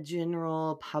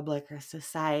general public or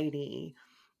society,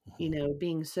 Hmm.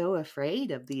 being so afraid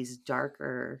of these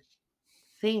darker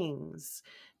things,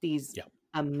 these Yeah.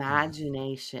 Hmm.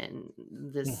 imagination,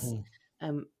 this, Hmm.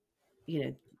 um, you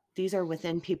know, these are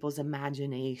within people's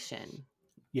imagination,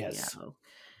 you Yes. know.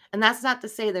 And that's not to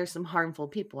say there's some harmful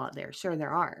people out there. Sure,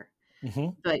 there are. Hmm.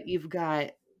 But you've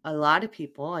got a lot of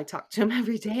people, I talk to them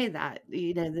every day, that,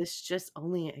 this just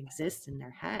only exists in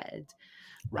their head.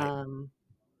 Right. Um,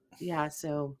 yeah,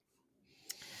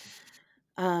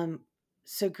 um,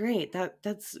 so great.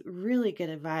 That's really good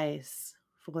advice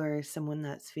for someone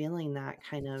that's feeling that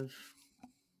kind of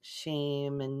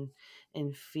shame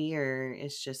and fear,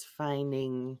 is just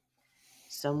finding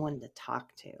someone to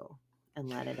talk to and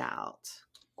let it out.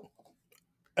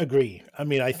 Agree. I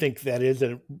mean, I think that is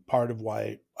a part of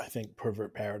why I think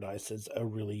Pervert Paradise is a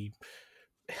really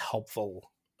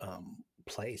helpful,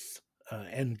 place,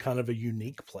 and kind of a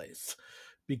unique place.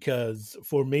 Because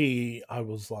for me, I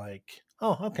was like,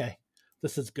 oh, okay,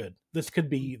 this is good. This can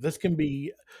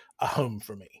be a home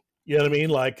for me. You know what I mean?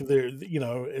 Like there,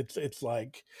 it's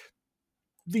like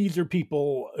these are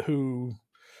people who,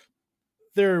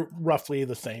 they're roughly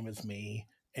the same as me,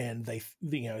 and they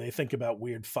think about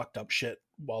weird fucked up shit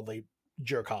while they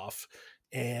jerk off,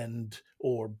 and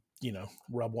or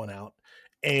rub one out,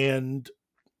 and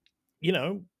you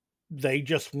know they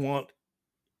just want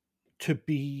to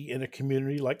be in a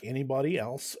community like anybody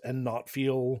else and not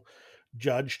feel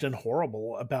judged and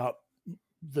horrible about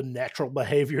the natural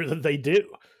behavior that they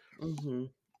do. Mhm.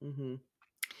 Mhm.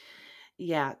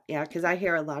 Yeah, yeah, because I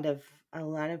hear a lot of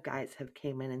guys have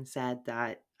came in and said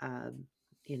that,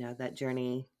 that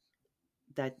journey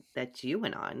that you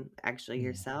went on, actually, Mhm.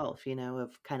 yourself,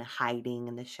 of kind of hiding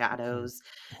in the Mhm. shadows,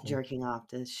 jerking off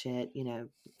to shit,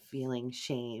 feeling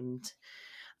shamed,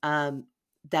 um,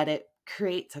 that it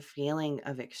creates a feeling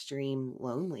of extreme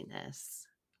loneliness.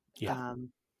 Yeah.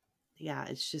 Um, yeah,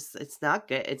 it's not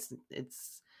good.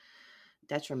 It's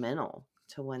detrimental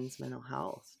to one's mental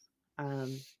health.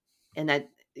 Um, and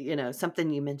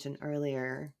something you mentioned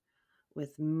earlier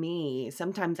with me,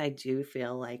 sometimes I do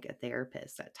feel like a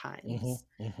therapist at Hmm. times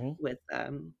Hmm. with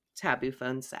taboo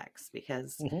phone sex,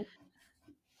 because Hmm.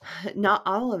 not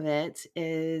all of it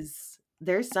is.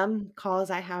 There's some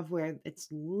calls I have where it's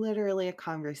literally a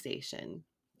conversation.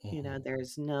 Hmm.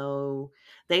 There's no,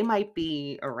 they might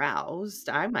be aroused,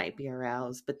 I might be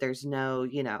aroused, but there's no,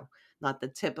 not the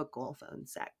typical phone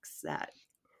sex that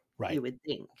you Right. would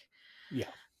think.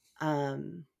 Yeah.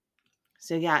 Um,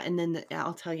 so yeah, and then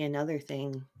I'll tell you another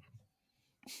thing.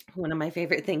 One of my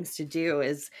favorite things to do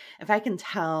is if I can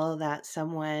tell that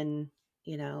someone,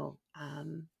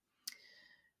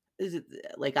 is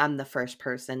like I'm the first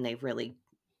person they've really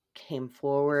came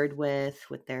forward with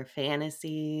their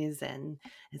fantasies, and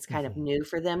it's kind of Hmm. new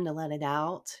for them to let it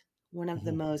out. One of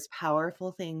the Hmm. most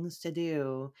powerful things to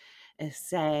do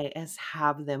is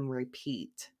have them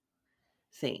repeat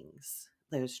things,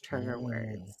 those trigger Mm.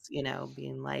 words,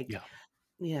 being like,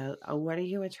 Yeah. "Oh, what are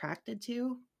you attracted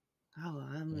to?" "Oh,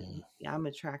 Mm. I'm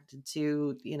attracted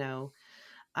to,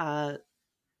 uh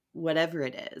whatever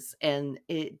it is." And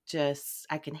it just,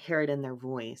 I can hear it in their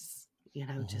voice,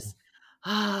 Hmm. just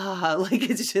like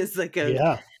it's just like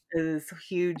Yeah. this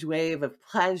huge wave of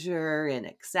pleasure and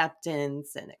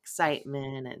acceptance and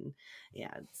excitement. And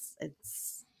yeah,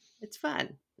 it's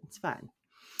fun. It's fun.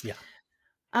 Yeah.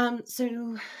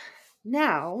 So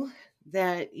now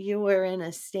that you are in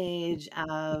a stage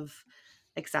of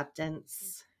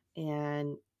acceptance,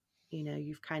 and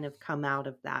you've kind of come out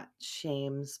of that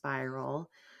shame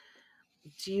spiral,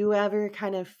 do you ever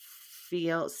kind of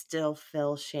still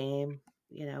feel shame,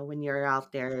 when you're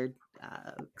out there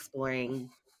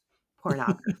exploring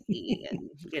pornography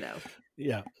and,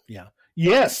 Yeah, yeah.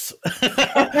 Yes.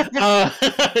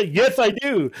 Yes, I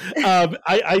do.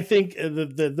 I think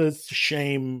the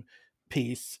shame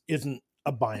piece isn't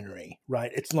a binary,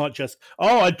 right? It's not just,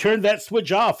 oh, I turned that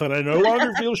switch off and I no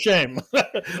longer feel shame.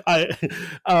 I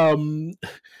um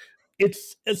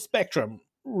it's a spectrum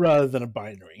rather than a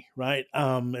binary, right?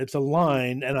 It's a Mhm,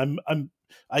 line, and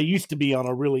I used to be on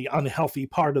a really unhealthy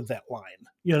part of that line.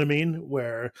 You know what I mean?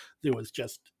 Where there was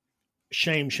just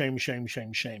shame, shame, shame,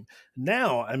 shame, shame.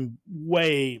 Now I'm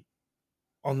way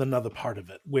on another part of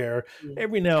it where mhm,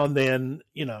 every now and then,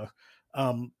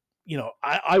 um,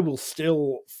 I will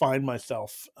still find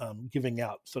myself giving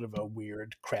out sort of a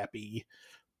weird, crappy,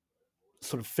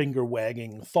 sort of finger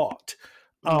wagging thought.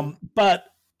 mhm, But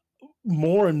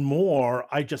more and more,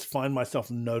 I just find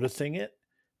myself noticing it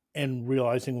and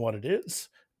realizing what it is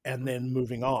and then mhm,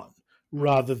 moving on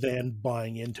mhm, rather than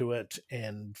buying into it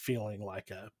and feeling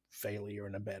like a failure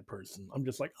and a bad person. I'm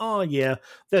just like, oh, yeah,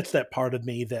 that's that part of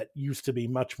me that used to be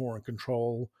much more in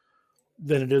control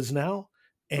than it is now.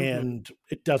 mhm, And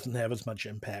it doesn't have as much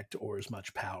impact or as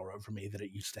much power over me that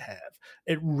it used to have.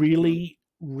 It mhm, really,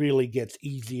 really gets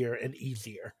easier and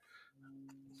easier.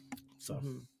 So,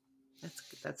 mhm.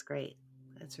 That's great.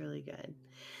 That's really good.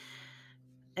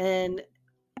 And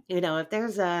if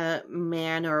there's a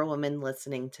man or a woman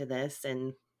listening to this,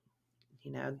 and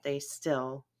they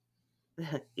still,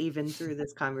 even through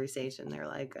this conversation, they're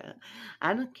like,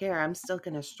 I don't care, I'm still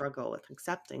going to struggle with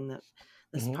accepting that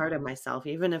this mhm, part of myself,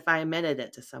 even if I admitted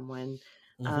it to someone.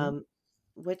 mhm. um,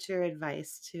 what's your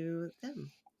advice to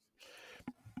them?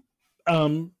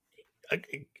 Um, I-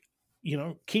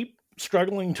 keep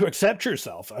struggling to accept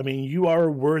yourself. I mean, you are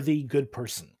a worthy, good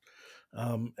person.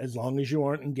 As long as you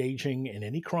aren't engaging in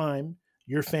any crime,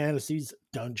 your fantasies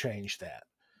don't change that.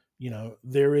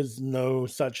 There is no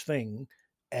such thing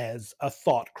as a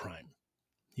thought crime.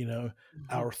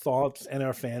 Mhm, Our thoughts and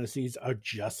our fantasies are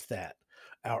just that.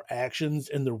 Our actions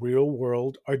in the real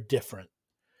world are different.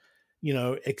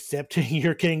 Accepting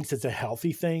your kinks is a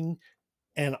healthy thing,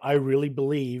 and I really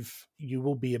believe you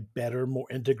will be a better, more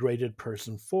integrated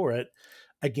person for it.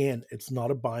 Again, it's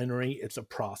not a binary, it's a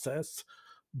process.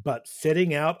 But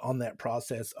setting out on that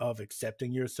process of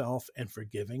accepting yourself and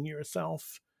forgiving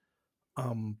yourself,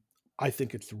 um, I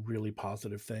think it's a really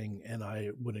positive thing. And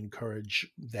I would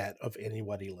encourage that of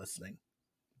anybody listening.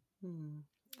 hmm.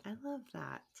 I love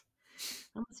that.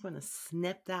 I almost want to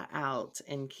snip that out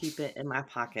and keep it in my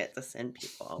pocket to send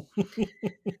people.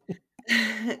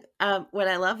 What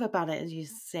I love about it is you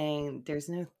saying there's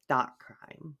no thought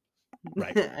crime.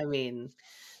 Right. I mean,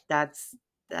 that's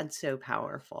so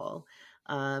powerful.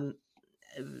 Um,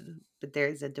 but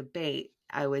there's a debate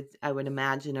I would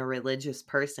imagine a religious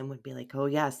person would be like, "Oh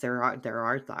yes, there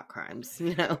are thought crimes,"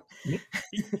 you know?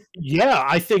 Yeah,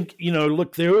 I think,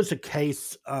 look, there was a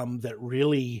case that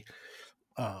really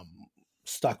um,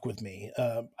 stuck with me.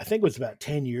 I think it was about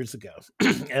 10 years ago,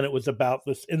 and it was about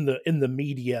this in the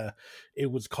media.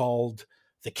 It was called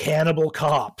the Cannibal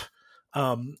Cop.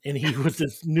 And he was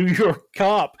this New York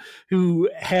cop who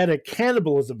had a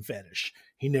cannibalism fetish.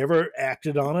 He never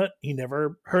acted on it. He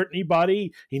never hurt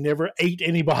anybody. He never ate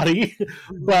anybody,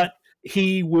 Mhm, but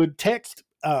he would text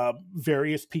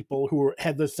various people who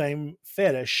had the same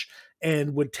fetish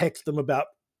and would text them about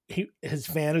his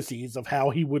fantasies of how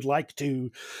he would like to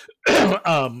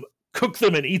um, cook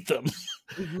them and eat them.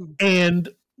 mhm, And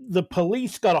the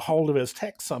police got a hold of his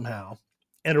text somehow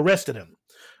and arrested him.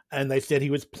 And they said he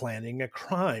was planning a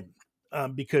crime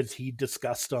because he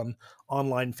discussed on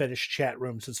online fetish chat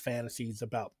rooms his fantasies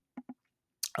about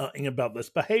this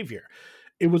behavior.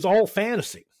 It was all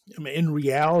fantasy. I mean, in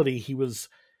reality, he was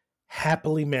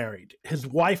happily married. His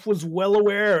wife was well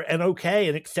aware and okay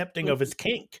and accepting of mhm, his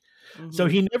kink. So mhm.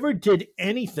 he never did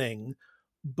anything,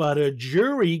 but a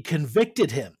jury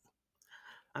convicted him.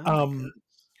 Oh my Um,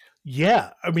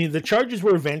 yeah, I mean, the charges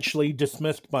were eventually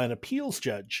dismissed by an appeals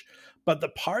judge, but the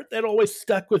part that always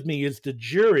stuck with me is the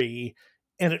jury,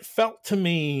 and it felt to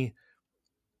me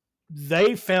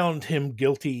they found him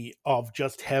guilty of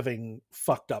just having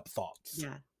fucked up thoughts.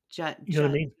 yeah. You know what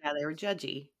I mean? Yeah, they were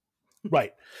judgy.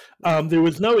 Right. Yeah. There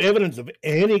was no evidence of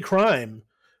any crime.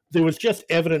 There was just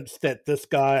evidence that this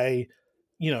guy,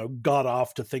 got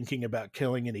off to thinking about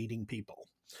killing and eating people.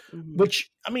 Mhm.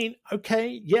 Which, I mean,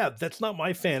 okay, yeah, that's not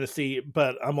my fantasy,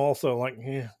 but I'm also like,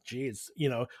 geez,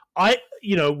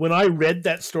 when I read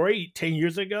that story 10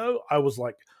 years ago, I was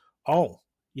like, oh,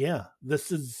 yeah,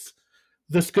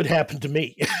 this could happen to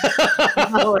me.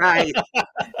 All right.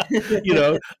 you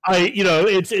know,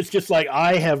 it's just like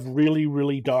I have really,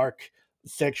 really dark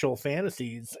sexual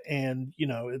fantasies, and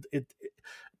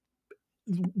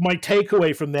my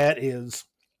takeaway from that is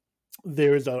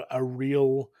there's a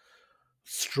real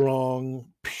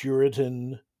strong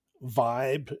Puritan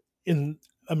vibe in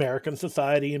American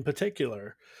society in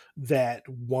particular that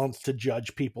wants to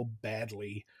judge people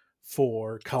badly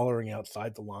for coloring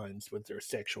outside the lines with their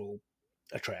sexual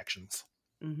attractions.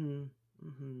 Mhm,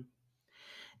 mhm.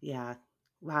 Yeah.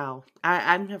 Wow.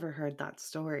 I've never heard that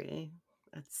story.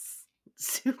 That's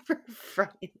super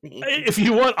frightening. If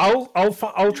you want,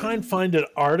 I'll try and find an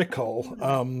article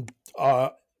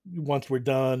once we're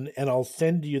done, and I'll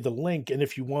send you the link. And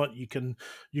if you want, you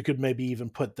could maybe even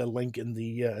put the link in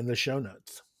the show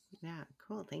notes. Yeah,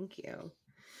 cool, thank you.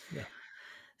 Yeah.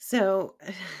 So,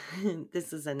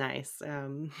 this is a nice,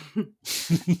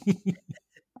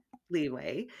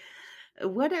 leeway.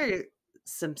 What are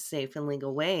some safe and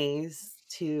legal ways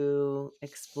to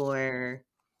explore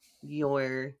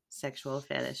your sexual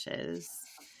fetishes,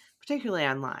 particularly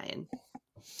online?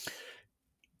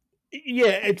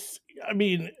 Yeah, I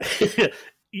mean,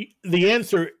 the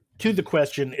answer to the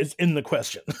question is in the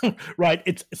question, right?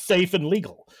 It's safe and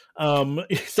legal.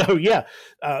 So yeah,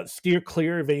 steer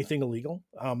clear of anything illegal.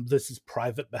 This is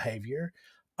private behavior,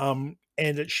 and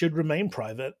it should remain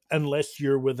private unless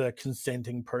you're with a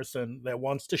consenting person that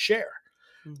wants to share.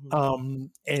 Mhm,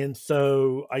 And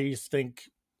so I just think,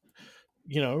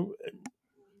 you know,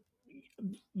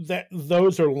 that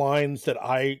those are lines that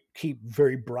I keep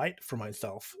very bright for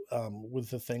myself with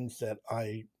the things that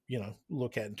I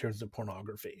look at in terms of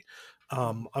pornography.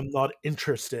 mhm, I'm not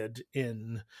interested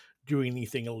in doing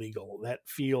anything illegal. That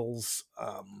feels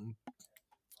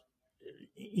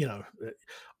you know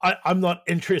I'm not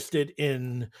interested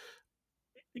in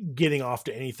getting off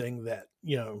to anything that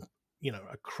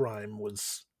a crime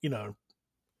was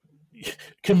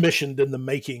commissioned in the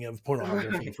making of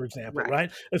pornography, right, for example, right,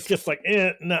 right? It's just like,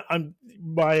 no, I'm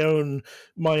my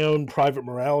own private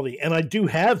morality, and I do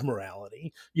have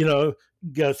morality.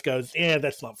 Just goes, yeah,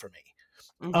 that's not for me.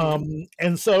 mhm,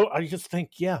 And so I just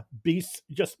think, yeah,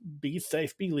 just be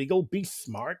safe, be legal, be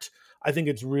smart. I think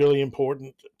it's really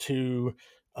important to,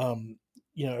 um,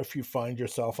 if you find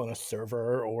yourself on a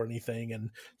server or anything,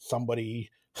 and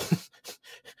somebody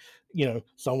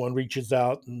someone reaches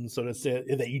out and sort of says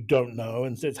that you don't know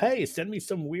and says, hey, send me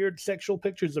some weird sexual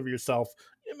pictures of yourself,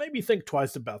 maybe think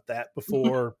twice about that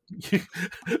before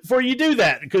before you do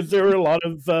that, because there are a lot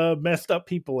of messed up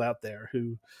people out there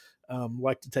who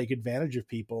like to take advantage of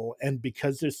people, and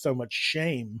because there's so much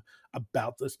shame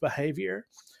about this behavior,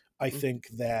 I mhm, think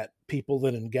that people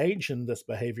that engage in this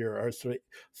behavior are sort of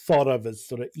thought of as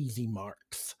sort of easy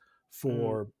marks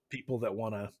mm, for people that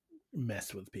want to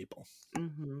mess with people.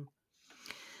 mhm.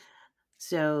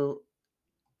 So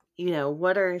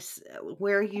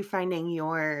where are you finding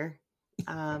your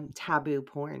taboo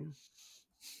porn?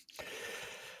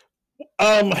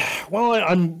 Um, well,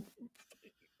 I'm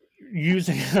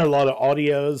using a lot of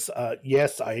audios.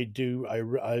 Yes, I do.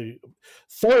 I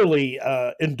thoroughly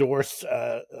endorse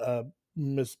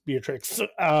Miss Beatrix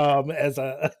as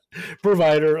a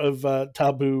provider of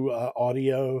taboo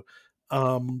audio.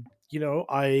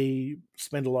 I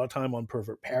spend a lot of time on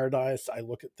Pervert Paradise. I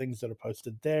look at things that are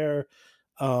posted there.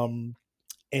 Um,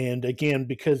 and again,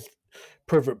 because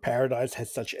Pervert Paradise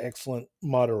has such excellent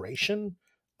moderation,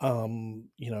 and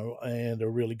a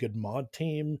really good mod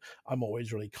team, I'm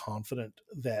always really confident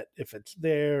that if it's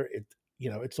there,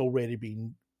 it's already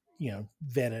been,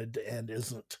 vetted and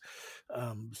isn't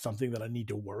something that I need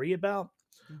to worry about.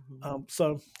 Hmm.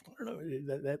 So I don't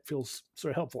know, that feels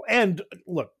sort of helpful. And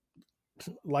look,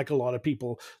 like a lot of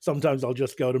people, sometimes I'll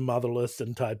just go to Motherless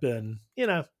and type in,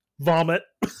 vomit.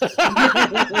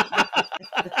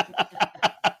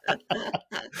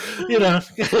 you know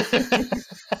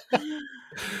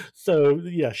so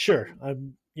yeah, sure,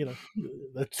 I'm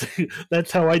that's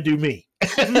that's how I do me.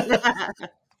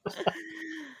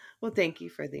 Well, thank you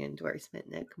for the endorsement,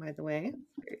 Nick, by the way.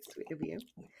 Very sweet of you.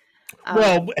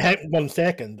 Well, Um, 1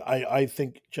 second, I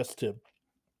think, just to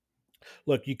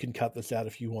look, you can cut this out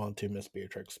if you want to, Miss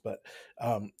Beatrix, but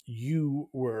you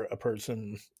were a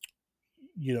person,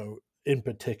 in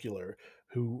particular,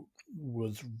 who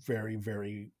was very,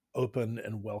 very open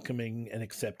and welcoming and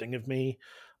accepting of me.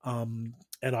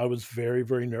 And I was very,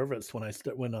 very nervous when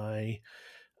I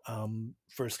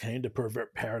first came to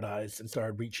Pervert Paradise and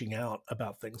started reaching out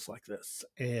about things like this.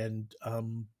 And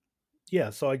yeah,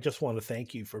 so I just want to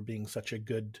thank you for being such a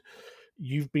good.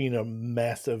 You've been a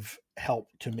massive help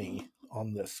to me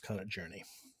on this kind of journey.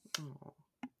 oh,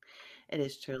 it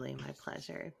is truly my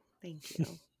pleasure. Thank you.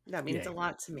 That means a Yay.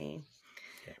 lot to me.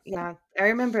 Yeah. Yeah, I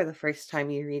remember the first time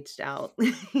you reached out.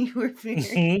 You were very,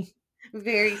 Mhm.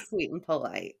 very sweet and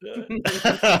polite.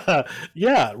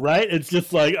 Yeah, right. It's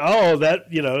just like, oh, that,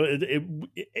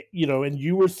 and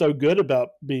you were so good about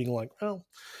being like, well,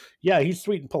 yeah, he's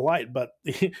sweet and polite, but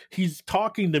he's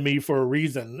talking to me for a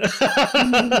reason.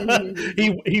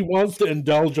 He wants to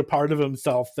indulge a part of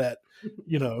himself that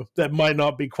might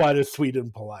not be quite as sweet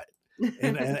and polite,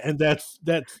 and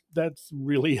that's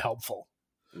really helpful.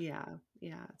 Yeah,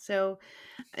 yeah. So,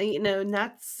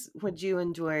 nuts, would you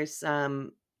endorse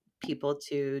people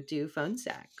to do phone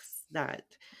sex that,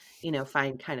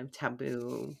 find kind of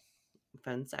taboo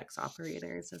phone sex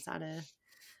operators? Is that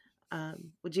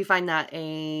would you find that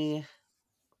a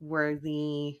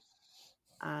worthy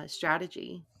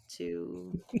strategy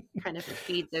to kind of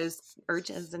feed those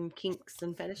urges and kinks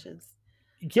and fetishes?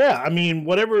 Yeah, I mean,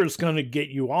 whatever is going to get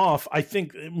you off. I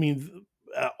think. I mean,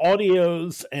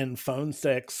 audios and phone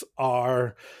sex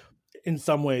are, in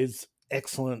some ways,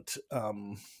 excellent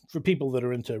for people that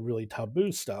are into really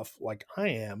taboo stuff like I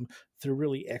am. They're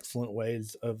really excellent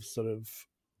ways of sort of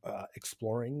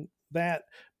exploring that,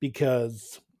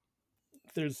 because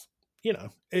there's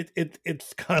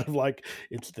it's kind of like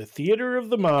it's the theater of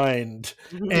the mind.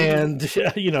 And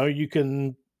you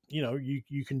can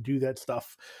you can do that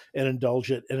stuff and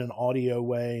indulge it in an audio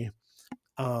way,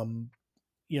 um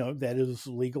that is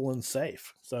legal and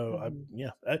safe. So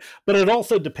Mhm. but it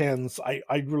also depends. I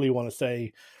really want to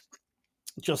say,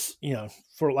 just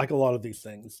for like a lot of these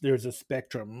things, there's a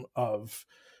spectrum of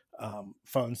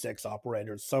phone sex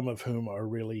operators, some of whom are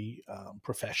really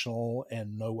professional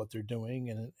and know what they're doing,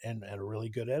 and are really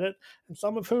good at it, and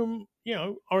some of whom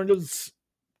aren't as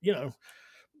you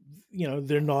know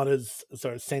they're not as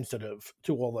sort of sensitive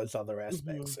to all those other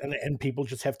aspects, Mhm. and people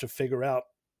just have to figure out,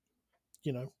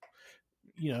 you know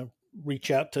you know reach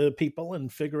out to people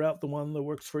and figure out the one that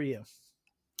works for you.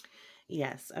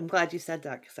 Yes, I'm glad you said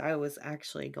that because I was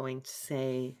actually going to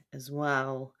say as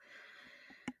well,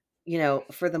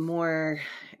 for the more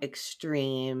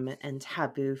extreme and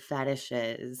taboo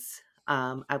fetishes,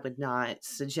 I would not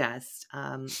suggest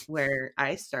where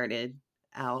I started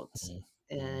out Mhm.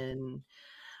 in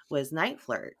was night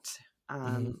flirt.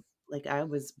 Mhm. Like I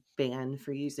was banned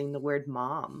for using the word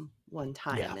mom one Yeah.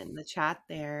 time in the chat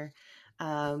there.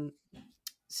 Um,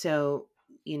 so,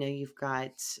 you've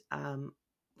got,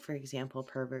 for example,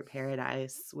 Pervert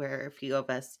Paradise, where a few of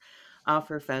us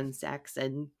offer phone sex.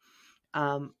 And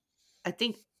um, I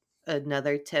think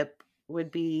another tip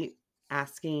would be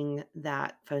asking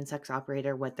that phone sex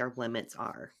operator what their limits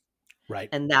are. Right.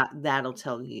 And that'll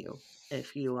tell you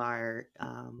if you are,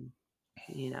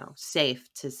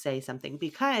 safe to say something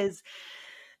because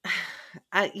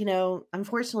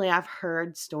unfortunately I've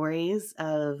heard stories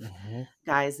of Mhm.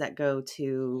 guys that go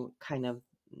to kind of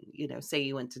say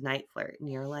you went to night flirt and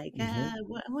you're like, Hmm.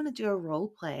 I want to do a role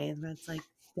play. And that's like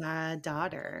dad,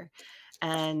 daughter.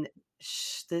 And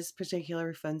this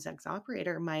particular phone sex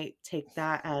operator might take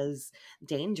that as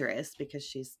dangerous because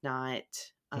she's not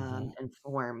Hmm.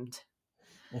 informed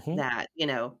Hmm. that,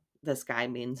 this guy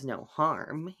means no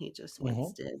harm. He just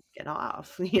wants Hmm. to get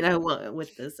off,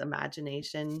 with this Right.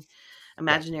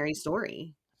 imaginary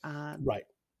story. Um, Right.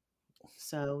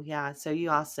 so yeah, so you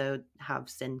also have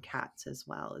sin cats as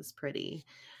well, is pretty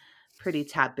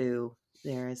taboo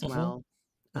there as Hmm. well.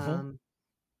 Hmm. Um,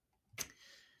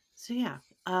 so yeah.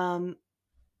 Um,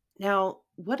 Now,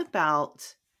 what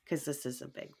about, because this is a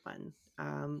big one.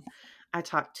 I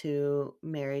talk to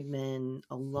married men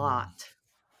a lot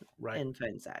Right. in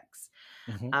phone sex.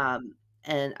 Hmm.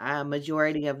 And a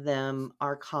majority of them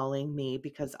are calling me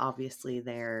because obviously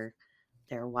their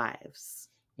wives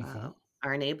Hmm.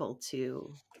 aren't able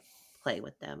to play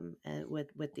with them and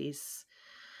with these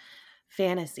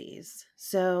fantasies.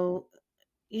 So,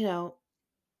 you know,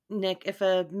 Nick, if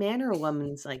a man or a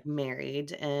woman's like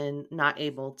married and not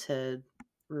able to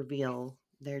reveal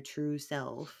their true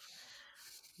self,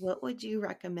 what would you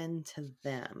recommend to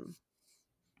them?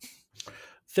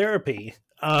 Therapy.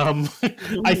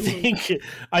 I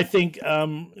think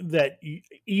that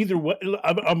either way,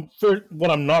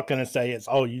 what I'm not going to say is,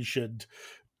 oh, you should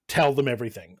tell them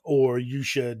everything, or you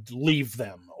should leave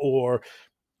them, or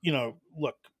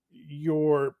look,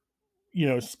 your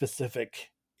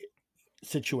specific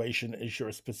situation is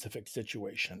your specific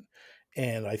situation,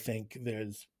 and I think there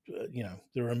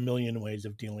are a million ways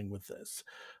of dealing with this,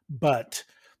 but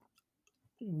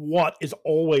what is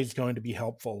always going to be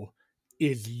helpful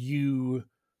is you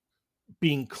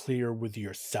being clear with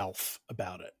yourself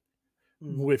about it.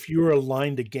 Mm, If you're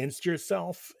aligned against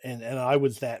yourself, and I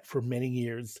was that for many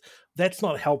years, that's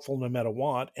not helpful no matter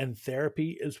what. And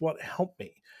therapy is what helped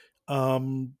me.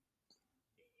 Um,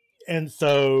 and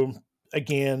so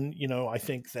again, I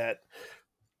think that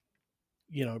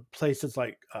places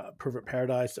like Pervert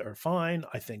Paradise are fine.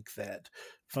 I think that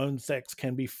phone sex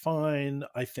can be fine.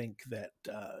 I think that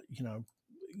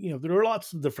there are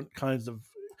lots of different kinds of.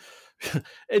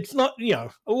 It's not, a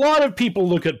lot of people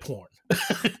look at porn,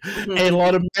 and a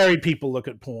lot of married people look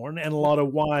at porn, and a lot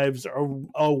of wives are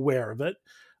aware of it.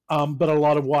 But a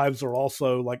lot of wives are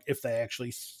also like, if they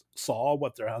actually saw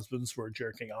what their husbands were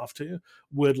jerking off to,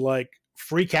 would like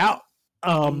freak out,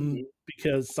 mhm,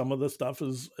 because some of the stuff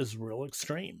is real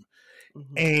extreme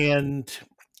mhm, and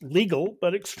legal,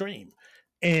 but extreme.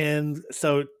 And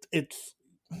so it's,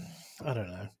 I don't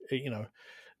know,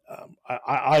 um,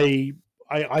 I,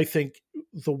 I I think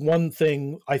the one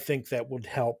thing I think that would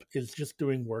help is just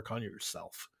doing work on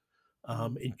yourself.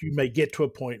 mhm, And you may get to a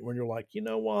point where you're like, you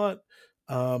know what,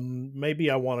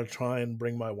 maybe I want to try and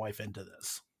bring my wife into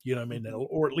this. You know what I mean? mhm,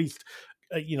 Or at least,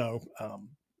 uh, you know,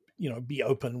 be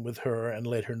open with her and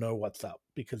let her know what's up,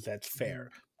 because that's fair.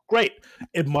 mhm, Great.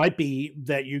 It might be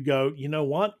that you go, you know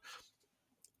what,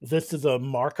 this is a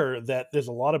marker that there's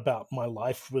a lot about my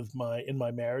life in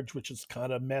my marriage which is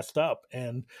kind of messed up,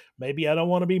 and maybe I don't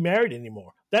want to be married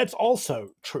anymore. That's also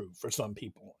true for some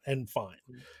people, and fine.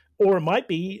 mhm, Or it might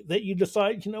be that you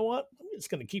decide, you know what, I'm just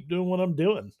going to keep doing what I'm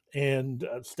doing and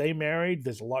stay married.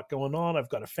 There's a lot going on. I've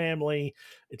got a family.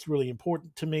 It's really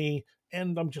important to me,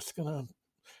 and I'm just going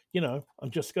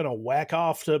to whack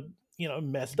off to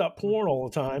messed up mhm, porn all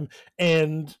the time,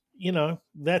 and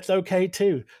that's okay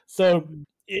too. So mhm.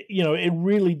 it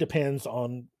really depends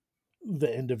on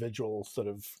the individual sort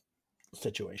of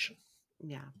situation.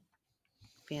 Yeah,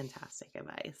 fantastic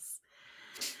advice.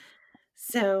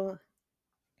 So,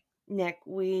 Nick,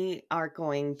 we are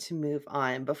going to move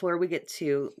on. Before we get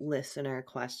to listener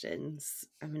questions,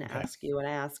 I'm going to Okay. ask you what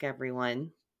I ask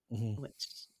everyone, Hmm. which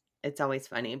it's always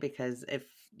funny because if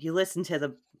you listen to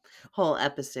the whole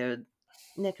episode,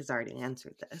 Nick has already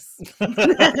answered this.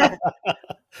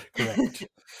 Correct.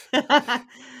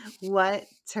 What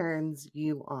turns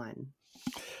you on?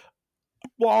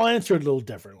 Well, I'll answer it a little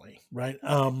differently, right?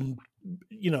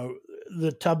 You know,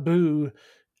 the taboo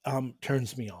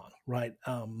turns me on, right?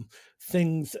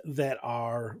 Things that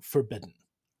are forbidden,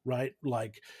 right?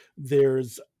 Like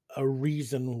there's a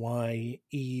reason why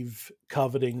Eve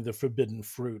coveting the forbidden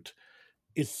fruit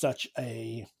is such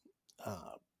a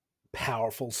uh,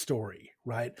 powerful story,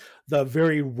 right? The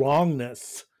very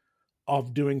wrongness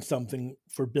of doing something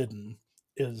forbidden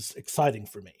is exciting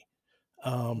for me.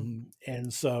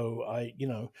 And so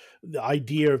the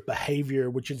idea of behavior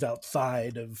which is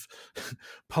outside of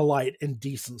polite and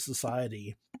decent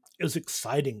society is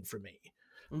exciting for me.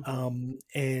 Mhm,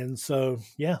 And so,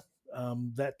 yeah,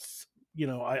 that's.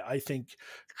 I think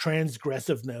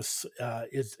transgressiveness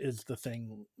is the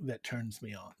thing that turns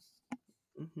me on.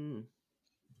 Hmm.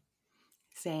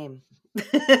 Same.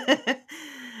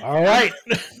 All Uh, right.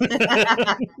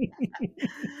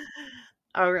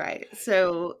 all right.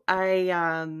 So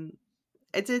I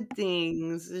did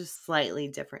things just slightly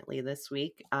differently this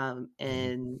week. Mhm,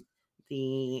 In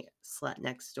the Slut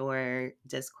Next Door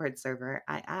Discord server,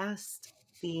 I asked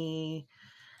the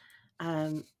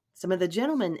um some of the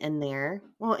gentlemen in there,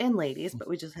 well, and ladies, but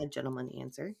we just had gentlemen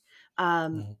answer,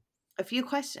 um, mhm. a few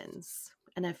questions,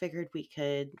 and I figured we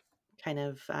could kind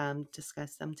of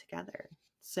discuss them together.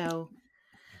 So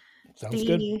Sounds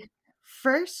good. the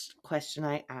first question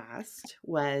I asked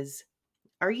was,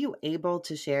 are you able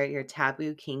to share your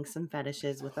taboo kinks and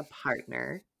fetishes with a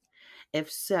partner?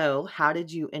 If so, how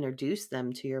did you introduce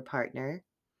them to your partner?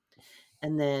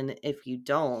 And then if you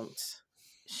don't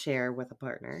share with a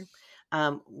partner,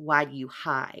 why do you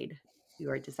hide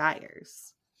your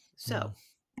desires? So Mhm,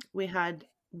 we had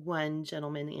one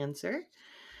gentleman answer.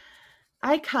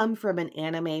 I come from an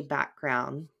anime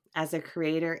background as a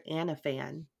creator and a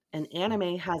fan, and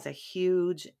anime has a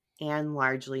huge and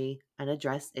largely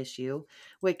unaddressed issue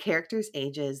with characters'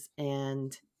 ages,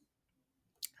 and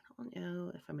I don't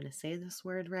know if I'm going to say this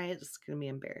word right. It's going to be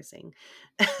embarrassing.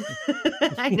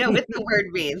 I know what the word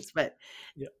means, but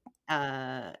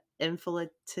yeah.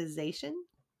 infantilization.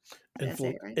 Did I say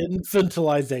it right?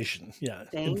 Infantilization. Yeah.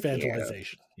 Thank you.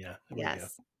 Infantilization. Yeah. There we go.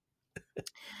 Yes.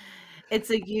 It's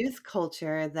a youth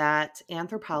culture that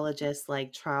anthropologists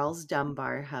like Charles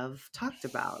Dunbar have talked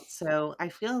about. So I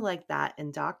feel like that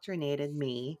indoctrinated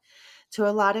me to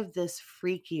a lot of this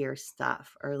freakier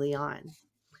stuff early on,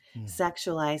 Mm.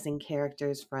 sexualizing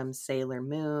characters from Sailor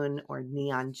Moon or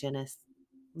Neon Genesis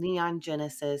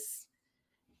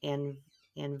and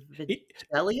E-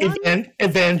 Evangelion.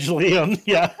 Evangelion.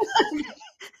 Yeah.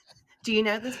 Do you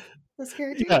know this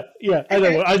character? Yeah. Yeah. I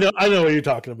know. Okay. I know what you're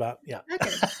talking about. Yeah.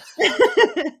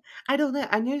 Okay. I don't know.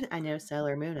 I know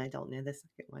Sailor Moon. I don't know the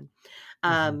second one.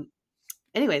 Hmm. Um,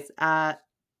 anyways,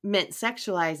 meant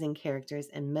sexualizing characters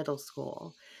in middle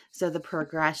school. So the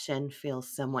progression feels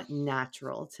somewhat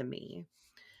natural to me.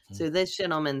 So this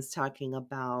gentleman's talking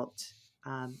about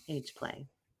age play,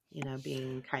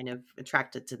 being kind of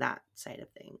attracted to that side of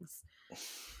things.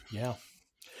 Yeah.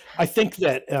 I think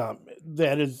that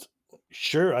that is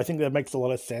sure. I think that makes a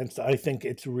lot of sense. I think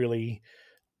it's really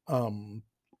um,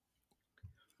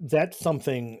 that's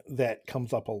something that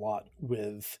comes up a lot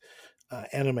with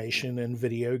animation and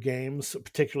video games,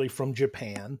 particularly from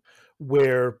Japan,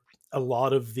 where a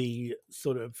lot of the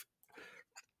sort of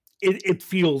it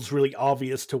feels really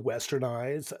obvious to Western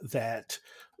eyes that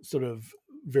sort of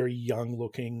very young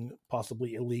looking,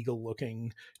 possibly illegal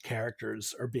looking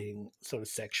characters are being sort of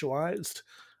sexualized.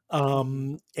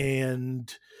 Hmm.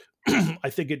 And I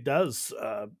think it does.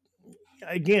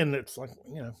 Again, it's like,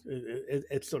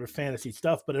 it's sort of fantasy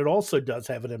stuff, but it also does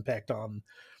have an impact on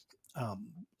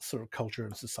sort of culture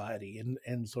and society,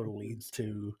 and sort of Hmm. leads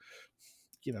to,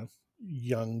 you know,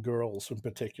 young girls in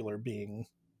particular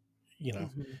you know,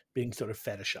 Hmm. being sort of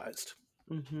fetishized.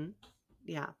 Hmm.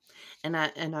 Yeah. And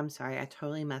I'm sorry, I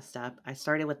totally messed up. I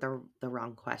started with the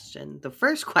wrong question. The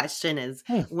first question is,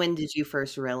 Hmm. when did you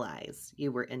first realize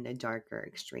you were into darker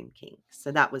extreme kinks?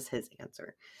 So that was his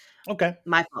answer. Okay.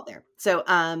 My fault there. So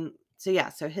yeah,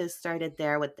 so his started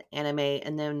there with the anime,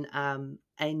 and then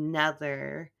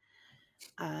another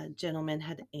gentleman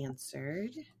had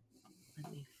answered.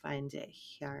 Let me find it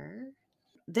here.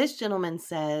 This gentleman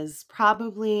says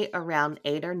probably around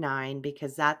 8 or 9,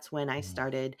 because that's when I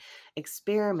started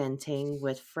experimenting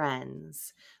with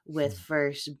friends with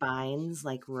first binds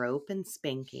like rope and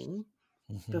spanking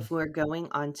Mm-hmm. before going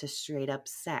on to straight up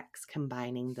sex,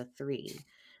 combining the three.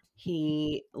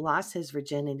 He lost his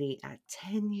virginity at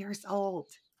 10 years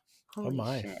old. Oh Holy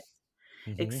my. shit.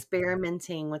 Mm-hmm.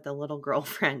 Experimenting with a little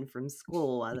girlfriend from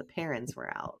school while the parents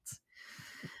were out.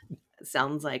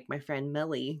 Sounds like my friend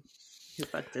Millie, who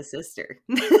fucked his sister.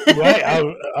 Right. I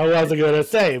wasn't going to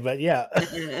say, but yeah.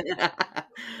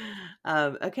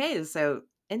 Okay, so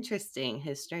interesting.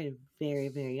 His started very,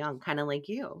 very young, kind of like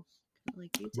you,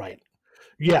 like you did. Right.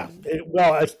 Yeah. Hmm.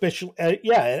 Well, especially,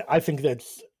 yeah, I think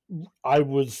I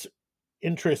was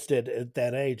interested at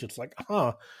that age. It's like,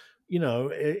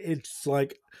 it's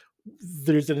like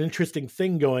there's an interesting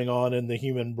thing going on in the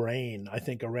human brain. I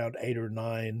think around 8 or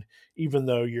 9, even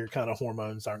though your kind of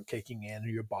hormones aren't kicking in, or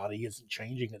your body isn't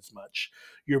changing as much,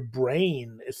 your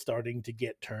brain is starting to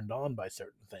get turned on by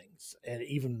certain things, and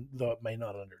even though it may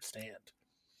not understand.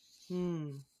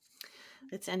 Hmm.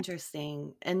 It's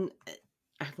interesting, and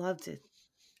I loved it.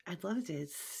 I'd love to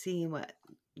see what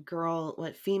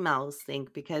females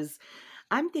think, because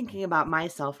I'm thinking about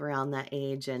myself around that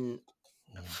age, and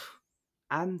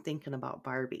I'm thinking about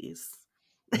Barbies.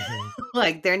 Mm-hmm.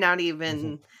 Like, they're not Mm-hmm.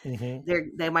 even Mm-hmm.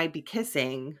 they might be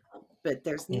kissing, but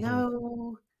there's Mm-hmm.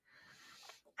 no,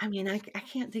 I mean, I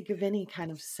can't think of any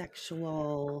kind of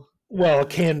sexual, Well,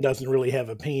 Ken doesn't really have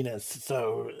a penis,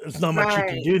 so there's not much you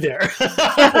can right. do there.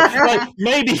 Like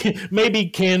maybe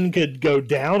Ken could go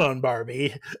down on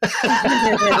Barbie.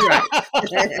 Right.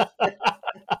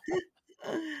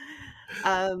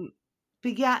 Um,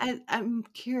 but yeah, I'm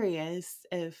curious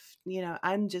if,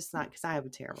 I'm just not, because I have a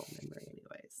terrible memory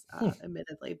anyways,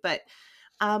 admittedly, but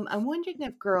I'm wondering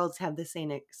if girls have the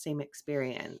same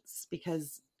experience,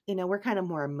 because, we're kind of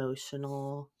more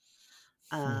emotional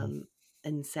Mhm,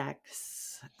 in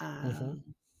sex. mhm,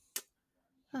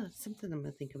 Something I'm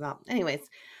gonna think about. Anyways,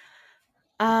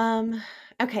 um,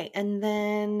 okay, and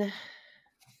then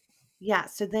yeah,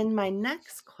 so then my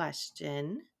next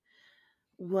question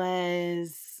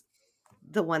was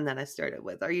the one that I started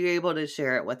with. Are you able to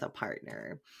share it with a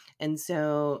partner? And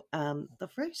so the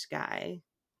first guy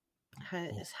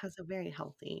has a very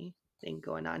healthy thing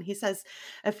going on. He says,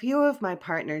 a few of my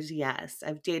partners, yes.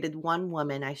 I've dated one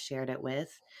woman I shared it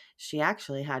with. She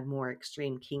actually had more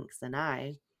extreme kinks than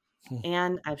I. mhm,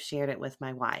 And I've shared it with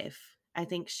my wife. I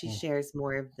think she shares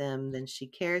more of them than she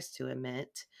cares to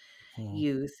admit. mhm,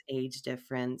 Youth, age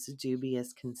difference,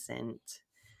 dubious consent.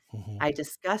 mhm, I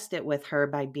discussed it with her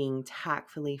by being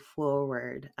tactfully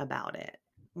forward about it.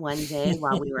 One day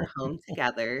while we were home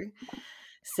together,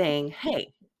 saying,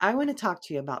 "Hey, I want to talk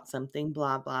to you about something,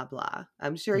 blah, blah, blah.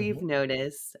 I'm sure you've mhm.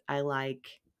 noticed I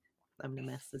like," I'm going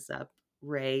to mess this up,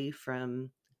 Ray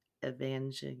from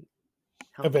Evangel.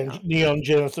 Help me out. Neon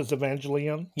Genesis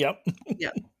Evangelion. Yep.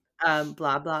 Yep.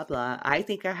 Blah, blah, blah. I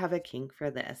think I have a kink for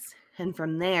this. And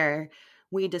from there,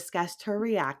 we discussed her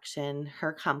reaction,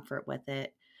 her comfort with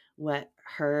it, what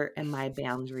her and my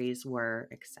boundaries were,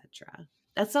 etc.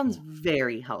 That sounds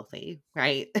very healthy,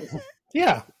 right?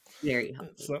 Yeah. Very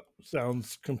healthy. So,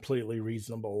 sounds completely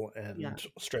reasonable Yeah. and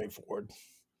straightforward.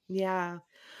 Yeah.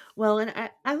 Well, and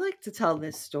I like to tell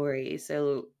this story.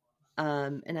 So,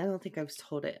 and I don't think I've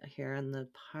told it here on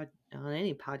on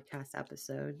any podcast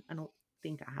episode. I don't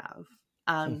think I have.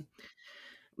 Hmm, Um,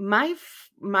 my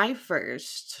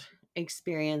first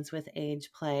experience with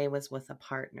age play was with a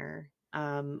partner.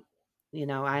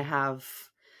 I have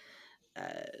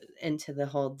uh, into the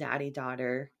whole daddy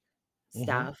daughter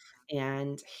mhm, stuff,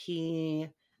 and he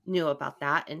knew about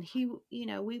that, and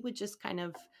we would just kind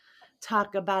of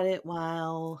talk about it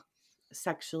while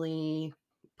sexually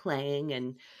playing,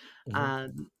 and mhm,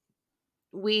 um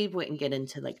we wouldn't get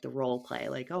into like the role play,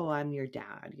 like, oh, I'm your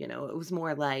dad. It was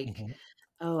more like, mhm,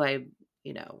 oh,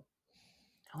 you know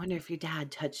I wonder if your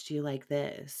dad touched you like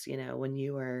this, when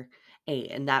you were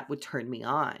 8, and that would turn me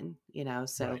on.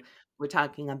 So right. we're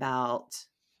talking about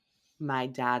my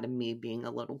dad and me being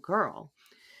a little girl.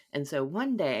 And so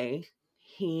one day,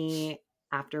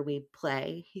 after we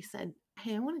play, he said,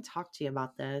 "Hey, I want to talk to you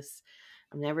about this.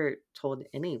 I've never told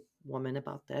any woman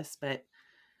about this, but,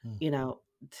 Mm,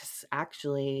 this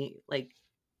actually, like,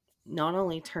 not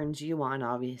only turns you on,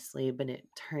 obviously, but it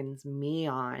turns me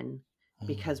on,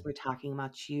 because mm, we're talking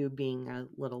about you being a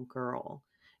little girl.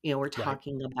 We're right.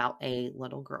 talking about a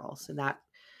little girl. So that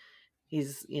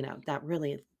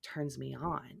really turns me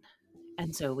on."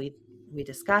 And so we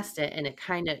discussed it, and it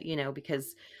kind of,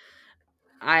 because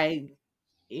I,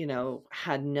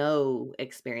 had no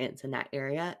experience in that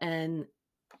area, and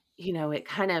it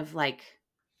kind of like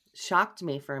shocked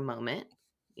me for a moment,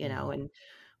 Mhm, and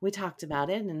we talked about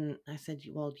it, and I said,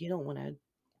 "Well, you don't want to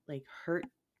like hurt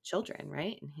children,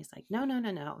 right?" And he's like, "No, no,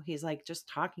 no, no." He's like, "Just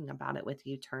talking about it with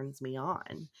you turns me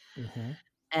on." mhm,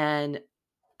 And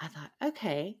I thought,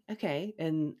 okay, okay.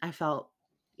 And I felt,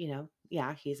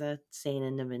 yeah, he's a sane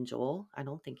individual. I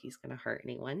don't think he's going to hurt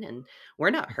anyone. And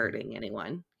we're not mhm, hurting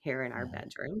anyone here in our mhm,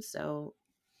 bedroom. So,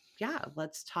 yeah,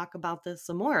 let's talk about this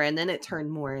some more. And then it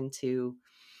turned more into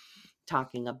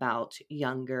talking about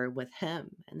younger with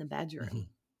him in the mhm, bedroom.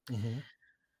 mhm,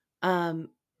 Um,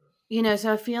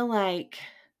 so I feel like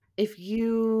if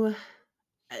you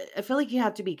I feel like you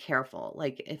have to be careful.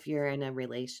 Like, if you're in a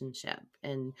relationship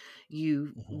and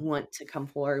you mhm. want to come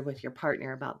forward with your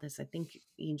partner about this, I think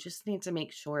you just need to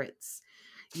make sure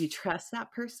you trust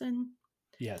that person,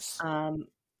 Yes. um,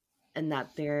 and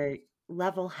that they're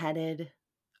level-headed,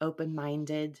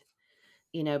 open-minded,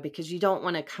 because you don't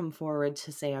want to come forward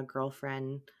to, say, a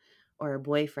girlfriend or a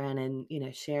boyfriend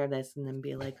and, share this and then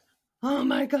be like, "Oh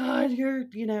my God, I'm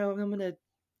going to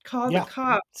call the Yeah.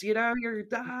 cops, you're,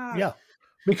 ah." Yeah.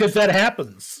 because that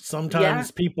happens. Yeah.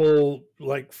 Sometimes people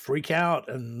like freak out,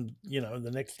 and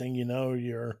the next thing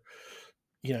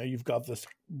you've got this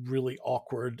really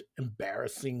awkward,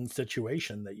 embarrassing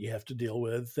situation that you have to deal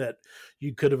with that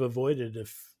you could have avoided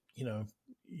if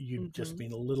you'd just Hmm.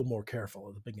 been a little more careful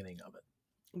at the beginning of it.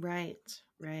 Right.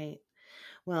 Right.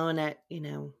 Well, and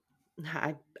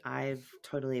I I've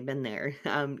totally been there.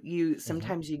 You Hmm.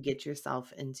 sometimes you get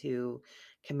yourself into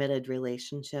committed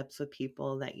relationships with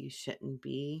people that you shouldn't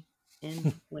be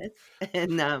in with,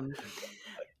 and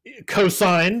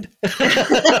Co-signed.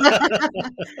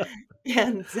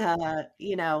 and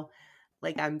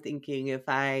like I'm thinking if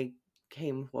I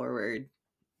came forward.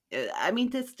 I mean,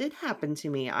 this did happen to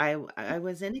me. I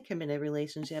was in a committed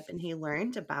relationship, and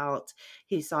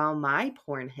he saw my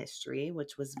porn history,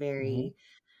 which was Hmm. very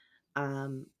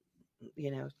um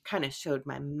kind of showed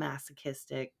my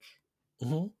masochistic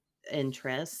Hmm.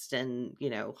 interest and,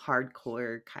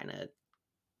 hardcore kind of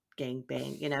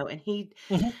gangbang, and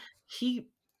Hmm. he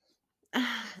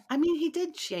I mean, he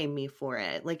did shame me for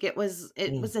it. Like it was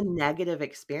a negative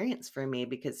experience for me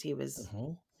because he was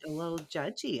Hmm. a little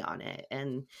judgy on it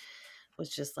and was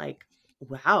just like,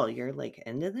 "Wow, you're like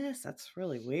into this? That's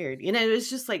really weird." It was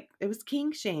just like it was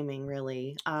kink shaming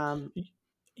really.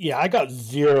 Yeah, I got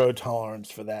zero tolerance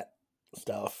for that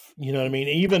stuff. You know what I mean?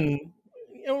 Even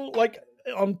like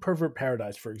on Pervert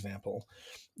Paradise, for example.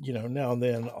 Now and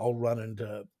then I'll run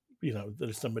into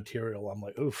there's some material I'm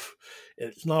like, oof,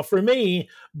 it's not for me.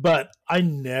 But I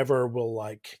never will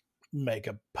like make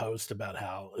a post about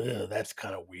how that's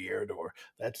kind of weird or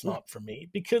that's not for me,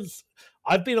 because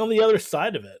I've been on the other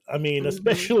side of it. I mean, Mhm.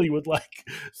 especially with like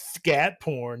scat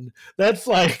porn, that's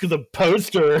like the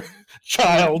poster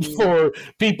child Mhm. for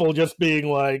people just being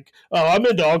like, oh, I'm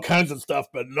into all kinds of stuff,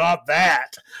 but not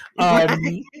that. Right.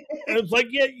 It's like,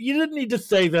 yeah, you didn't need to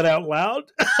say that out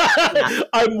loud. Yeah.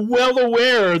 I'm well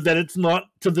aware that it's not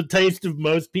to the taste of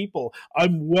most people.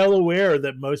 I'm well aware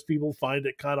that most people find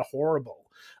it kind of horrible.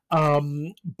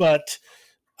 But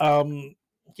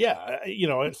yeah,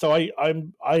 so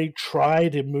I try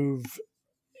to move,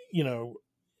 you know,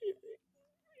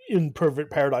 in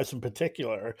Perfect Paradise in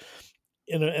particular,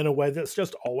 in a way that's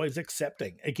just always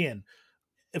accepting. Again,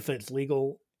 if it's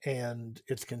legal and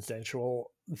it's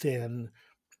consensual, then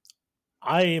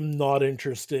I am not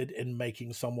interested in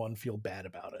making someone feel bad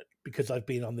about it, because I've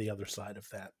been on the other side of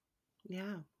that.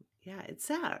 Yeah. Yeah, it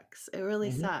sucks. It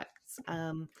really Hmm. sucks.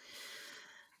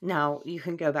 Now you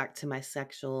can go back to my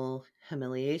sexual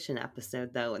humiliation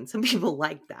episode though, and some people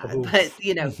like that. But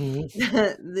Oof.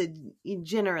 Hmm.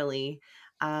 generally,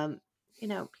 um,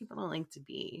 people don't like to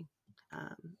be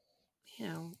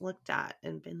looked at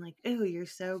and been like, "Oh, you're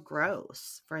so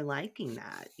gross for liking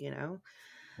that."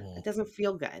 It doesn't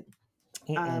feel good.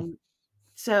 Mm-mm. Um,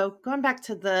 so going back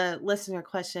to the listener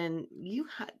question,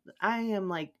 I am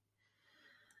like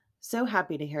so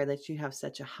happy to hear that you have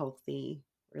such a healthy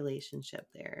relationship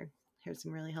there. Here's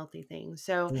some really healthy things.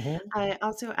 So, Hmm. I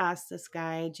also asked this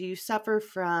guy, do you suffer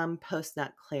from post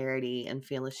nut clarity and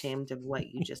feel ashamed of what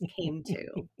you just came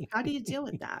to? How do you deal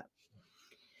with that?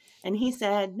 And he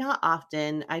said, not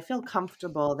often. I feel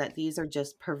comfortable that these are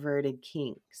just perverted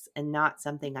kinks and not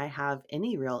something I have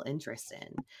any real interest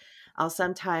in. I'll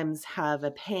sometimes have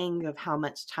a pang of how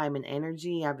much time and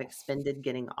energy I've expended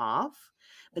getting off,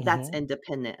 but that's Hmm.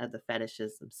 independent of the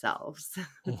fetishes themselves.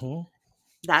 Hmm.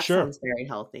 That Sure. sounds very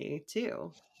healthy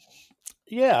too.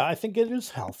 Yeah, I think it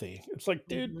is healthy. It's like,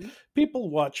 dude, Mhm.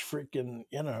 people watch freaking,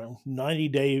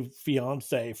 90-Day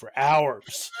Fiance for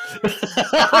hours.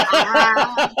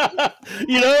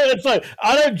 It's like,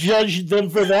 I don't judge them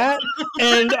for that.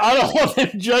 And I don't want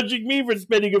them judging me for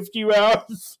spending a few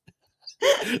hours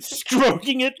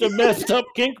stroking it to messed up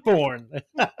kink porn.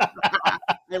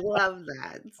 I love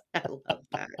that. I love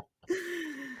that.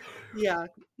 Yeah.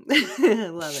 I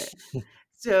love it.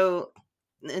 So,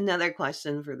 another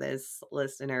question for this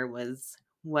listener was,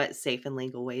 what safe and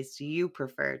legal ways do you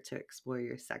prefer to explore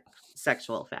your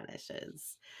sexual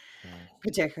fetishes,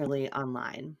 particularly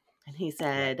online? And he Right.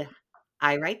 said,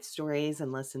 I write stories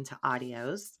and listen to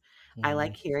audios. I Mm-hmm.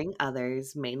 like hearing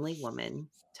others, mainly women,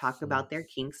 talk about their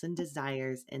kinks and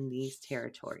desires in these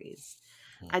territories.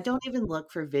 I don't even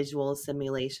look for visual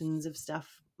simulations of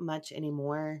stuff much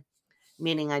anymore,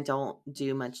 meaning I don't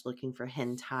do much looking for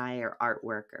hentai or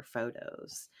artwork or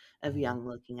photos of Mm-hmm. young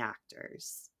looking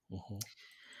actors. Mm-hmm.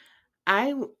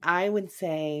 I would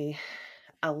say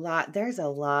there's a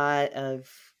lot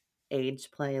of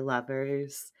age play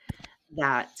lovers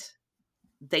that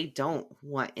they don't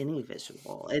want any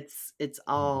visual. It's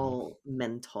Mm-hmm. all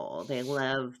mental. They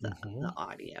love the Mm-hmm.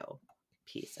 audio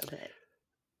piece of it.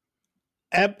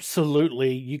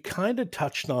 Absolutely. You kind of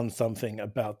touched on something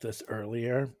about this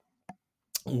earlier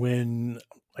when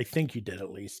I think you did,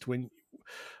 at least when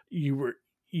you were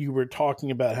you were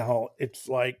talking about how it's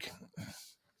like,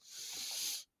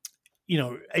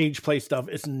 age play stuff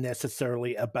isn't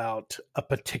necessarily about a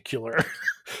particular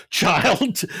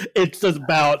child. It's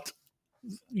about,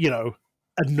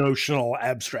 a notional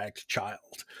abstract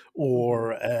child, Mhm.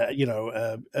 or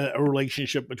a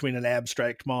relationship between an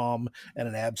abstract mom and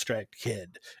an abstract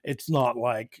kid. It's not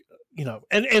like,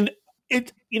 and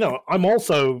it, I'm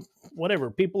also, whatever,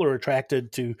 people are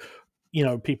attracted to,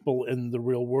 people in the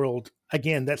real world.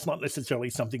 Again, that's not necessarily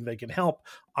something they can help.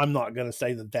 I'm not going to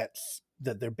say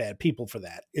that they're bad people for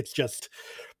that. It's just,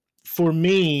 for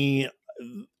me,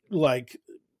 like,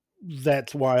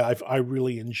 that's why I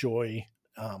really enjoy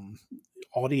um,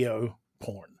 audio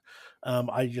porn.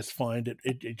 I just find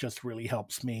it just really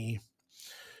helps me.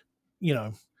 You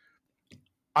know,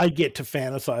 I get to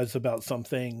fantasize about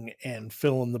something and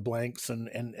fill in the blanks,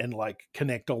 and like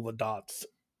connect all the dots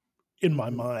in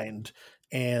my Mhm. mind,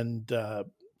 and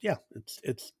yeah,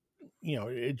 it's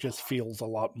it just feels a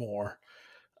lot more.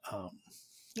 Um,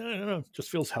 I don't know, just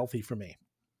feels healthy for me.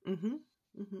 Mhm.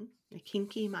 Mhm. A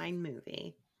kinky mind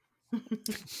movie.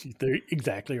 They're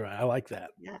exactly right. I like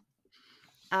that. Yeah.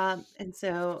 And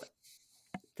so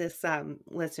this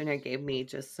listener gave me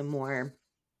just some more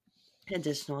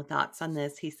additional thoughts on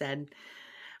this. He said,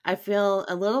 I feel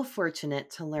a little fortunate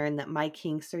to learn that my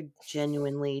kinks are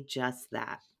genuinely just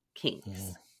that,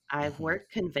 Mm-hmm. kinks. I've Mm-hmm.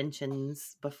 worked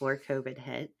conventions before COVID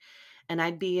hit, and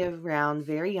I'd be around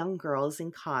very young girls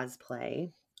in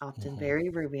cosplay, often Mm-hmm. very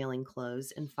revealing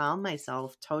clothes, and found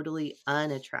myself totally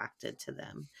unattracted to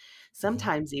them,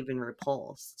 Mm-hmm. sometimes even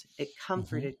repulsed. It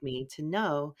Mm-hmm. comforted me to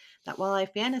know that while I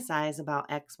fantasize about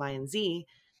X, Y, and Z,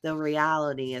 the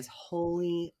reality is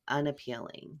wholly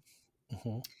unappealing.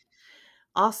 Mm-hmm.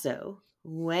 Also,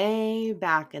 way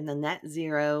back in the Net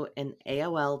Zero and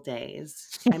AOL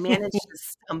days, I managed to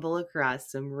stumble across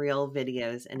some real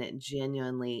videos and it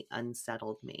genuinely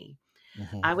unsettled me.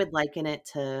 Mm-hmm. I would liken it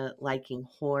to liking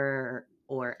horror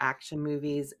or action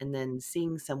movies and then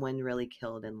seeing someone really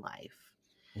killed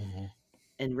Mm-hmm.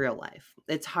 in real life.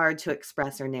 It's hard to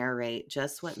express or narrate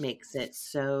just what makes it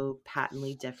so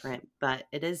patently different, but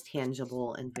it is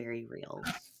tangible and very real.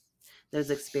 Those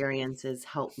experiences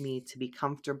helped me to be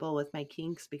comfortable with my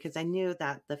kinks because I knew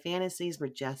that the fantasies were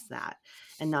just that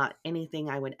and not anything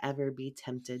I would ever be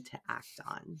tempted to act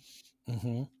on.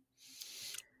 Mm-hmm.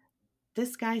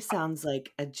 This guy sounds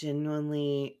like a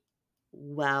genuinely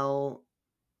well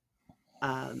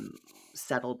um,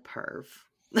 settled perv.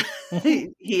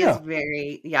 Mm-hmm. He is Yeah.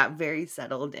 very, yeah, very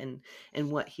settled in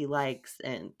what he likes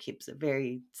and keeps it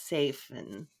very safe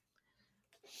and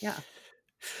yeah.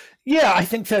 Yeah, I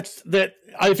think that's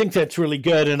really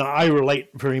good, and I relate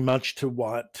very much to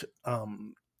what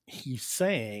he's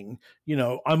saying.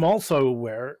 I'm also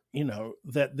aware,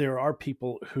 that there are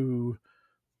people who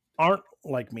aren't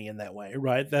like me in that way,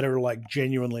 right? That are like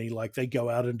genuinely, like, they go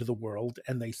out into the world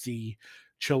and they see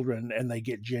children and they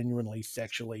get genuinely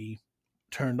sexually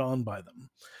turned on by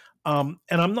them. And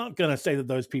I'm not going to say that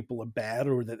those people are bad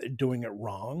or that they're doing it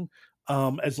wrong,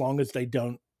 as long as they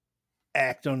don't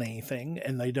act on anything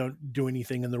and they don't do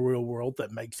anything in the real world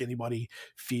that makes anybody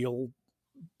feel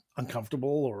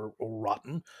uncomfortable or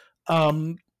rotten.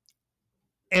 Um,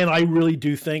 and I really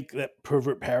do think that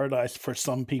Pervert Paradise, for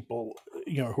some people,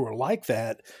 who are like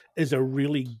that, is a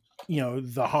really,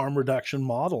 the harm reduction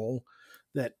model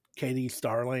that Katie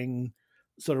Starling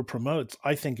sort of promotes.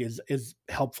 I think is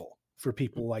helpful for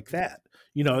people like Mhm. that.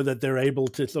 That they're able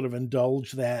to sort of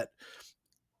indulge that,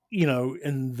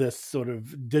 in this sort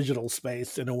of digital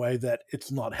space in a way that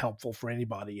it's not helpful for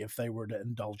anybody if they were to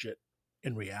indulge it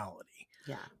in reality.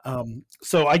 Yeah.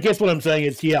 So I guess what I'm saying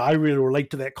is, yeah, I really relate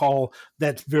to that call.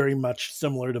 That's very much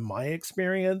similar to my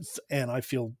experience, and I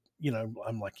feel,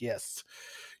 I'm like, yes,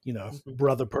 Mhm.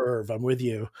 brother perv, I'm with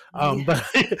you. Yeah. But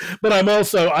but I'm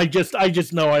also, I just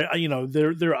know,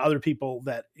 there are other people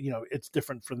that it's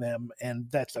different for them, and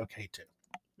that's okay too.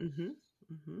 Mhm.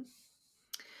 Mhm.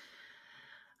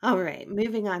 All right,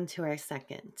 moving on to our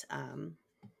second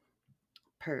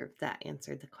perv that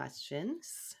answered the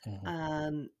questions.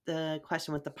 Hmm. The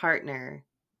question with the partner,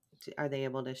 are they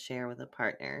able to share with a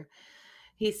partner?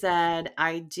 He said,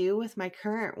 I do with my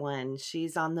current one.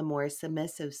 She's on the more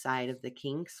submissive side of the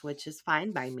kinks, which is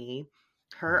fine by me.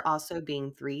 Her also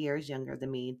being 3 years younger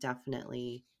than me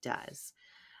definitely does.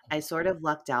 I sort of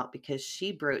lucked out because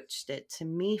she broached it to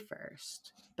me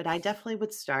first. But I definitely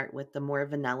would start with the more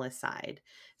vanilla side,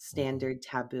 Hmm. standard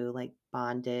taboo like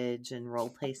bondage and role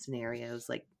play scenarios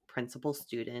like principal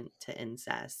student to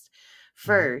incest. Mhm.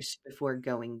 first before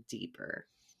going deeper.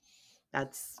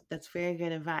 That's very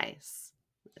good advice.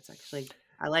 It's actually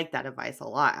I like that advice a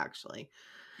lot actually.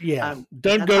 Yeah, Um,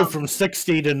 don't that's go how from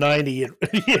 60 to 90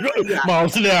 yeah,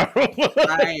 miles an hour.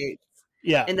 right.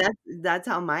 Yeah. And that's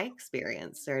how my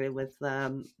experience started with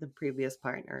the previous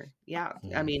partner. Yeah,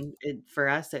 I Mhm. mean, for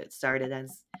us, it started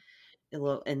as a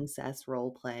little incest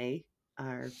role play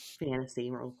or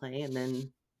fantasy role play, and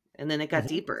then it got Mhm.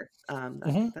 deeper.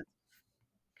 Mhm. That's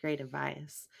great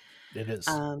advice. It is.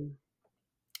 Um,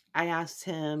 I asked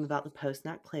him about the post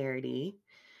nut clarity,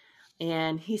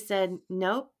 and he said,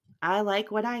 "Nope, I like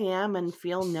what I am and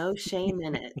feel no shame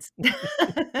in it."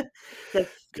 the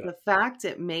Good. the fact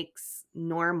it makes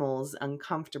normals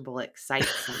uncomfortable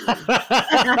excites me.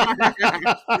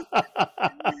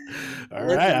 All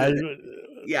Listen right. to it.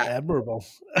 Yeah, Admirable.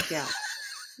 yeah.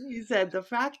 He said, "The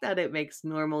fact that it makes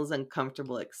normals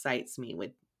uncomfortable excites me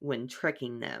when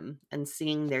tricking them and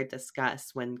seeing their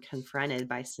disgust when confronted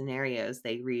by scenarios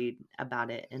they read about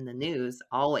it in the news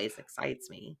always excites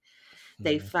me.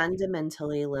 They Mhm.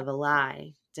 fundamentally live a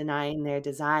lie, denying their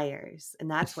desires, and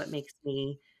that's what makes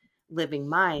me living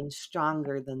mine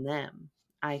stronger than them.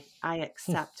 I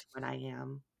accept what I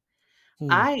am." Hmm.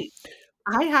 I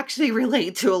I actually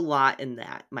relate to a lot in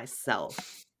that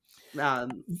myself.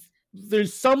 Um,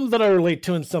 There's some that I relate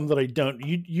to and some that I don't.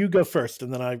 You go first,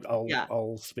 and then yeah,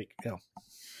 I'll speak. Yeah.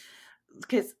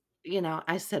 because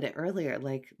I said it earlier,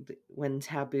 like when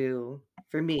taboo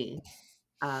for me,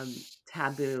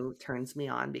 taboo turns me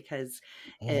on because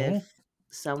Hmm. if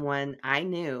someone I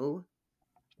knew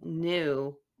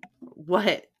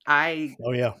what I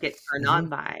Oh yeah. get turned Hmm. on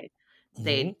by, Hmm.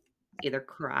 they'd either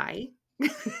cry,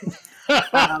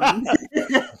 um,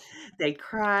 they'd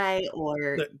cry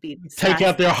or be Take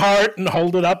out their disgusted. heart and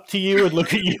hold it up to you and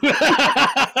look at you.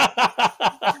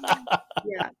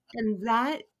 Yeah, and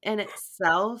that in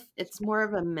itself, it's more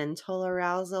of a mental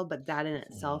arousal, but that in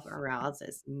itself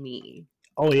arouses me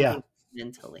Oh yeah. even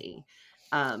mentally.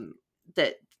 Um,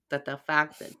 that the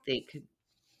fact that they could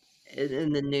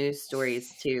in the news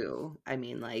stories too. I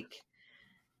mean, like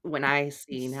when I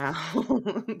see now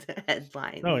the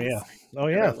Oh yeah. headlines Oh that are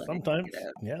yeah. like, Sometimes.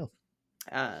 Yeah.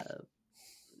 uh,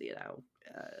 you know,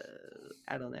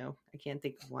 I don't know. I can't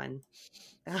think of one.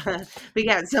 But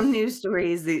yeah, some news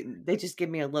stories they just give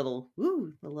me a little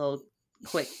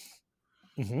quick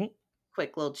Hmm.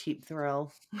 quick little cheap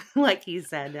thrill, like he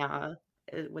said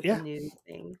with the Yeah. news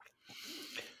thing.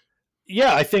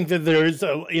 Yeah. I think that there is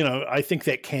a, I think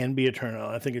that can be a turn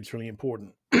on. I think it's really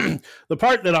important. The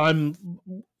part that I'm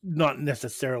not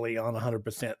necessarily on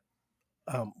 100%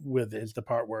 with is the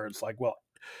part where it's like, well,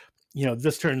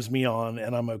 this turns me on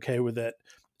and I'm okay with it.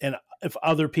 And if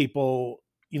other people,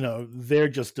 they're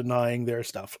just denying their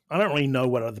stuff, I don't really know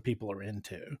what other people are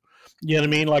into. You know what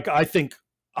I Mhm. mean? Like, I think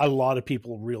a lot of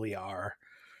people really are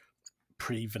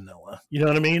pretty vanilla. You know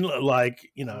what I mean?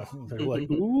 Like, they're like,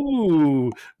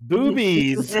 ooh,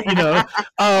 boobies,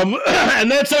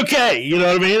 and that's okay. You know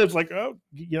what I mean? It's like, oh,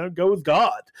 go with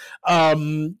God.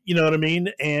 You know what I mean?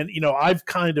 And, I've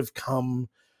kind of come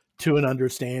to an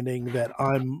understanding that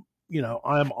I'm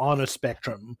on a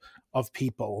spectrum of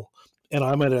people and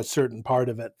I'm at a certain part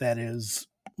of it that is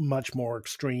much more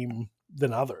extreme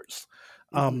than others.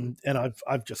 Mhm. And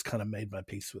I've just kind of made my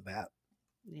peace with that.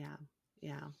 Yeah.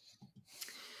 Yeah.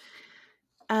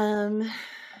 Um,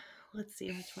 let's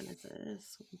see, which one is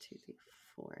this? One, two, three,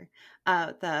 four.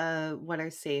 The what are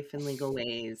safe and legal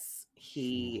ways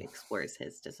he explores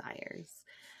his desires.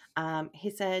 He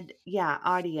said, yeah,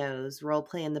 audios, role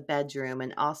play in the bedroom,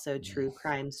 and also true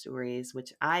crime stories,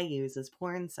 which I use as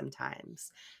porn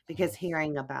sometimes because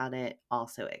hearing about it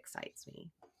also excites me.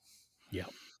 Yeah,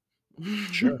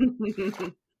 sure.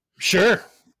 Sure.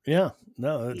 Yeah.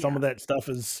 No, some Yeah. of that stuff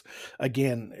is,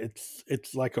 again,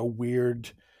 it's like a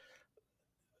weird,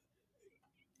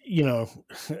 you know,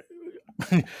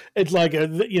 it's like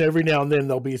every now and then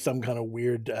there'll be some kind of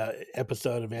weird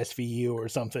episode of SVU or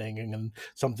something, and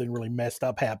something really messed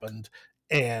up happened,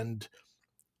 and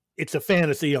it's a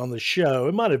fantasy on the show.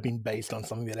 It might have been based on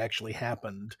something that actually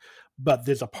happened, but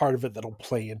there's a part of it that'll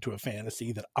play into a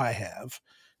fantasy that I have,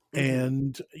 Hmm.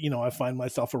 and I find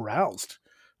myself aroused,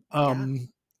 Yeah. um,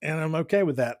 and I'm okay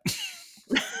with that.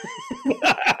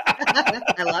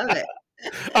 I love it.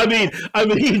 I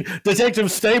mean,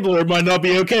 Detective Stabler might not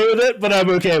be okay with it, but I'm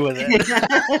okay with it.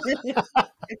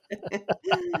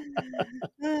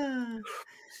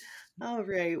 All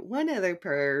right. One other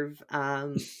perv.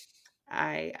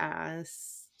 I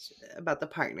asked. about the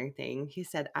partner thing. He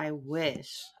said, I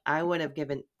wish I would have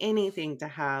given anything to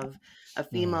have a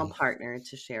female Mm, partner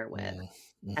to share with. mm,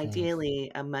 mhm.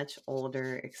 Ideally, a much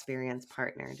older, experienced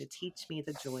partner to teach me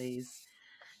the joys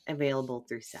available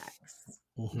through sex.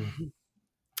 Mhm.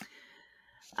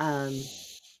 um,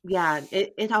 yeah,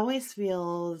 it always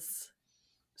feels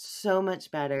so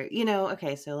much better.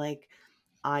 Okay, so like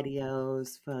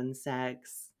audios, phone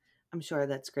sex, I'm sure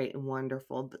that's great and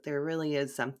wonderful, but there really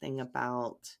is something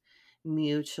about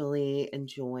mutually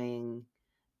enjoying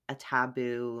a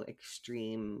taboo,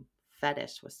 extreme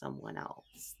fetish with someone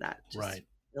else that just Right.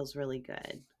 feels really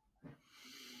good.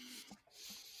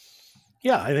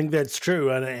 Yeah, I think that's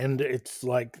true, and it's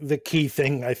like the key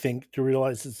thing I think to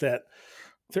realize is that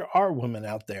there are women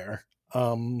out there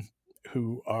um,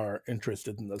 who are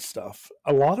interested in this stuff.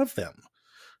 A lot of them,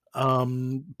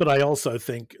 but I also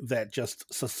think that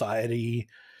just society.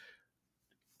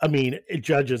 I mean, it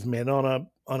judges men on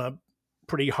a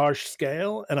pretty harsh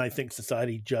scale, and I think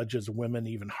society judges women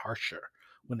even harsher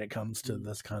when it comes to Mm.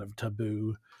 this kind of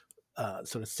taboo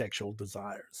sort of sexual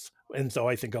desires. And so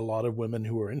I think a lot of women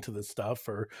who are into this stuff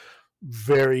are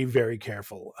very, very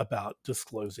careful about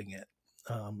disclosing it.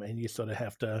 And you sort of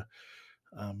have to,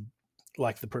 um,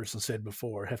 like the person said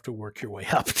before, have to work your way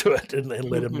up to it and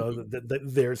let them know that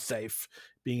they're safe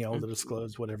being able to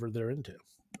disclose whatever they're into.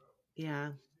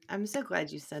 Yeah. I'm so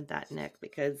glad you said that, Nick,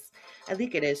 because I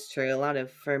think it is true. A lot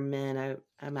of for men,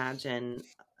 I imagine,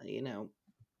 you know,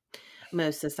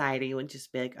 most society would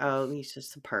just be like, "Oh, he's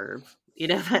just a perv,"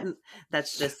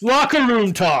 that's just Locker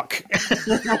room talk.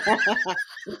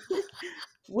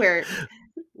 where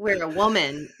a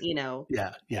woman,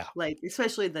 Yeah, yeah. like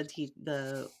especially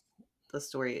the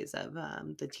stories of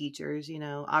the teachers.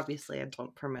 Obviously, I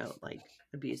don't promote like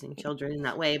abusing children in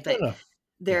that way, No, but no. Yeah.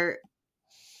 they're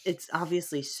it's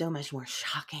obviously so much more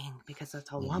shocking because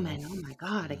it's a Mhm, woman. Oh my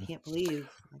god, I mhm. can't believe.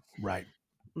 Like, Right.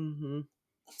 hmm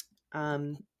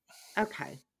Um.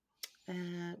 Okay.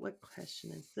 What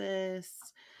question is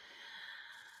this?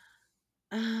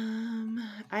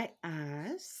 I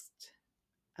asked.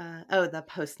 The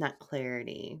post nut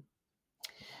clarity,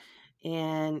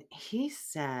 and he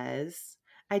says,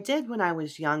 "I did when I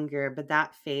was younger, but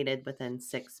that faded within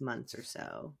 6 months or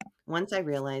so. Once I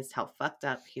realized how fucked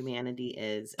up humanity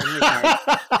is in regard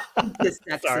to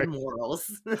sex Sorry. and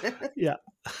morals." Yeah.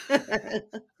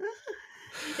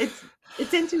 it's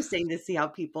it's interesting to see how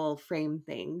people frame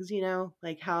things,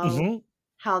 like Mhm.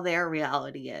 how their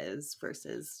reality is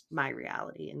versus my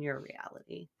reality and your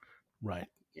reality. Right.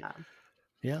 Yeah.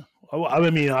 Yeah. Oh, I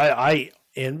mean, I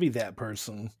envy that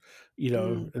person. You know,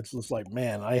 Mm. it's just like,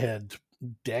 man, I had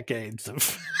decades of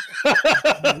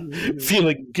Mhm.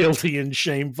 feeling guilty and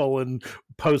shameful and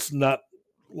post nut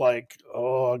like,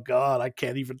 oh God, I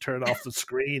can't even turn off the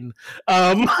screen.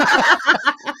 Um,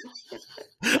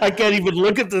 I can't even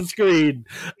look at the screen.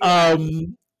 Yeah.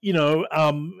 And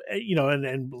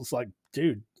it's like,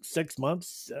 dude, 6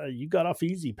 months, you got off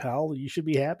easy, pal. You should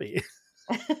be happy.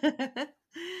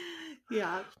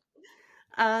 Yeah.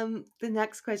 The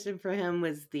next question for him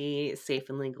was the safe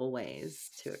and legal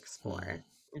ways to Mhm. explore.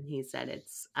 And he said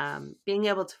it's being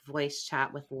able to voice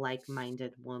chat with like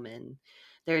minded women.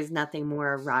 There's nothing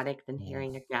more erotic than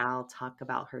hearing a gal talk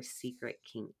about her secret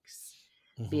kinks.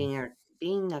 Mhm. Being a,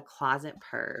 being a closet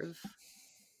perv.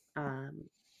 Um,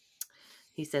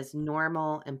 he says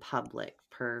normal and public,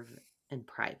 perv and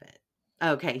private.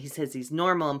 Okay, he says he's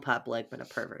normal in public, but a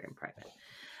pervert in private.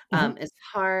 Mhm. It's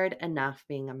hard enough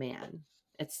being a man.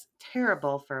 It's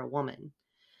terrible for a woman.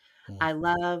 Mhm. I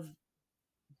love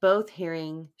both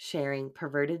hearing, sharing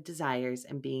perverted desires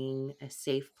and being a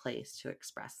safe place to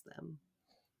express them.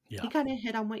 He Yeah. kind of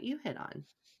hit on what you hit on.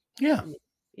 Yeah. I mean,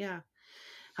 yeah,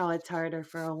 how it's harder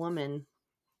for a woman.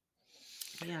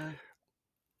 Yeah.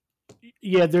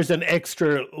 Yeah, there's an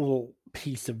extra little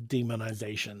piece of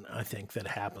demonization I think that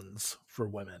happens for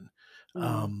women.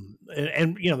 Mm,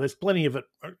 There's plenty of it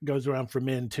goes around for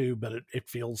men too, but it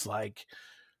feels like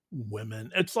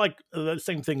women, it's like the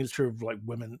same thing is true of like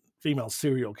women, female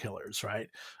serial killers, right?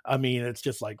 I mean, it's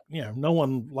just like, no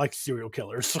one likes serial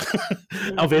killers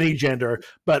of mhm, any gender,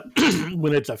 but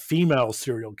when it's a female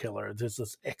serial killer, there's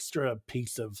this extra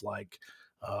piece of like,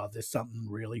 there's something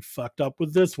really fucked up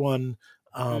with this one.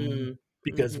 mm,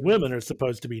 Because mhm. women are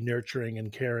supposed to be nurturing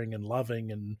and caring and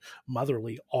loving and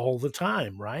motherly all the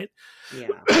time, right?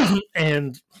 Yeah.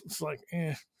 And it's like,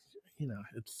 it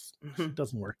Mhm.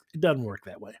 doesn't work. It doesn't work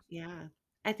that way. Yeah.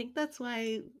 I think that's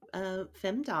why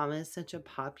femdom is such a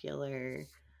popular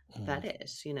Mm,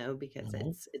 fetish, because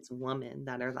mhm. it's women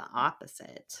that are the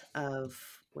opposite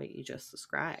of what you just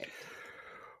described.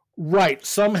 Right.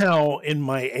 Somehow in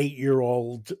my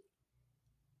 8-year-old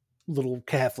little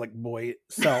Catholic boy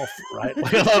self, right?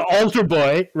 Like an altar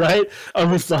boy, right? I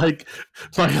was like,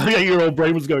 my 8-year-old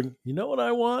brain was going, you know what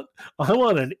I want? I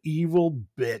want an evil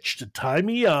bitch to tie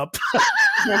me up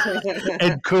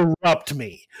and corrupt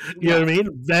me. You know what I Yes.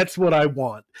 mean? That's what I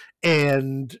want.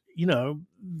 And,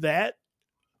 that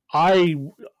I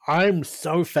I'm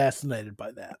so fascinated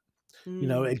by that.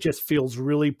 Mm, It just feels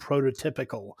really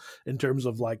prototypical in terms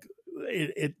of like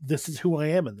this is who I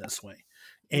am in this way.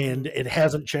 And mhm. it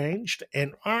hasn't changed,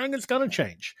 and I think it's gonna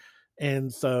change.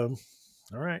 And so,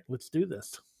 all right, let's do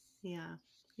this. Yeah.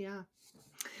 Yeah.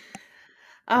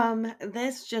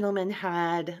 This gentleman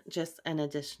had just an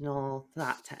additional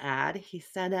thought to add. He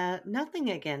said, nothing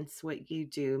against what you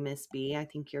do, Miss B. I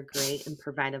think you're great and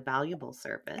provide a valuable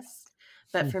service.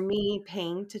 But Hmm. for me,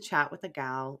 paying to chat with a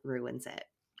gal ruins it.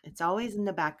 It's always in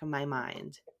the back of my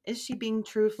mind. Is she being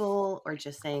truthful or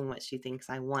just saying what she thinks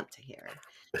I want to hear?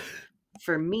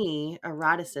 For me,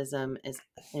 eroticism is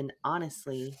an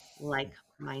honestly like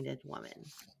minded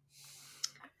woman.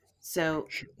 So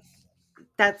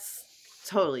that's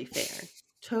totally fair.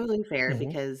 Totally fair Hmm.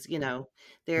 because,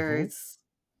 Hmm. there's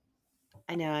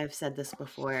I know I've said this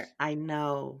before. I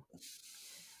know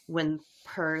when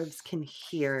pervs can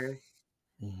hear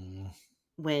Hmm.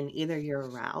 when either you're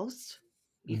aroused,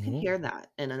 you can Hmm. hear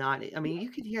that in an audio. I mean, you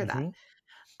can hear that.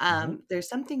 Hmm. Hmm. There's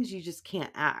some things you just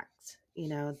can't act.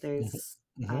 There's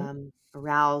Hmm.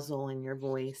 arousal in your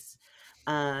voice.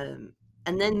 Um,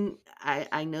 and then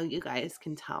I know you guys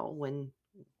can tell when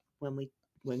we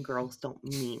when girls don't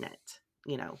mean it,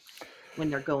 when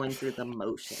they're going through the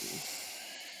motions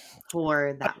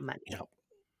for that Yeah, money.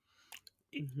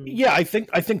 Mhm. yeah. I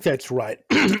think that's right.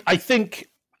 I think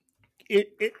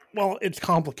well, it's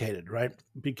complicated, right?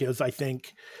 Because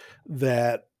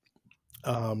that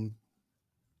um,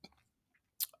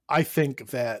 I think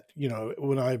that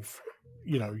when I've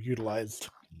utilized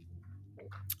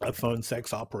a phone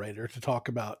sex operator to talk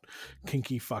about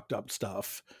kinky fucked up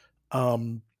stuff,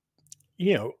 um,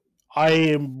 you know, I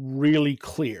am really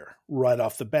clear right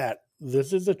off the bat.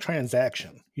 This is a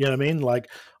transaction. You know what I mean?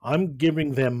 Like I'm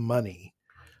giving them money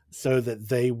so that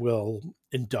they will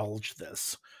indulge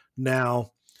this.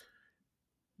 Now,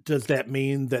 does that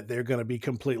mean that they're going to be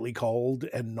completely cold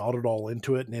and not at all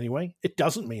into it in any way? It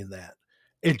doesn't mean that.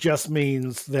 It just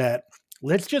means that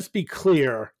let's just be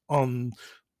clear on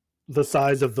the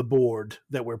size of the board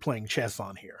that we're playing chess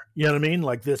on here. You know what I mean?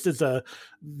 Like there's a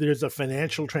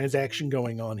financial transaction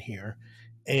going on here.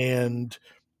 And,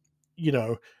 you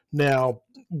know, now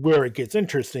where it gets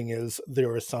interesting is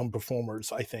there are some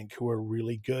performers, I think, who are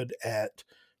really good at,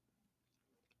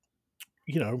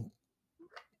 you know,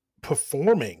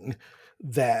 performing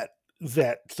that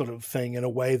sort of thing in a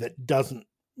way that doesn't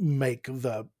make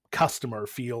the customer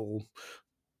feel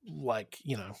like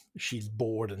she's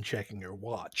bored and checking her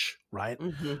watch, right?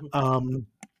 Mhm. um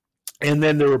and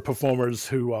then there are performers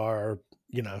who are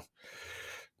you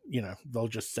know they'll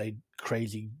just say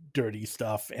crazy dirty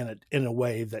stuff in a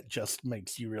way that just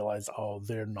makes you realize, oh,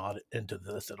 they're not into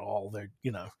this at all. They're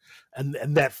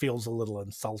and that feels a little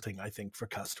insulting, I think, for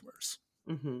customers.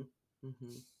 Mhm.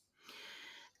 Mhm.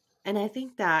 And I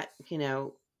think that,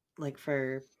 like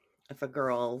for if a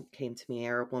girl came to me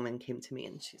or a woman came to me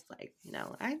and she's like,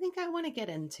 I think I want to get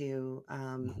into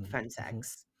Hmm. phone Hmm.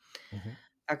 sex. Hmm.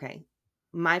 Okay.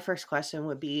 My first question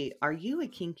would be, are you a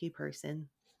kinky person?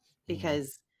 Hmm.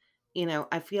 Because,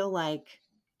 I feel like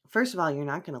first of all, you're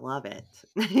not going to love it.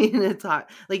 It's hard.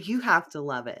 Like you have to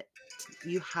love it.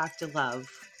 You have to love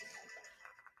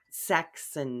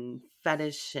sex and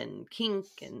fetish and kink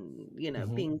and,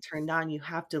 Hmm. being turned on. You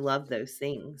have to love those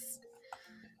things.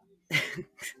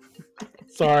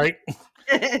 Sorry.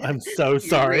 I'm so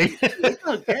You're sorry. bringing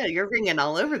oh, good, you're bringing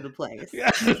all over the place.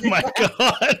 My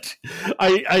God,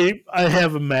 I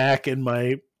have a Mac and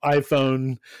my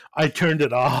iPhone. I turned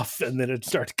it off and then it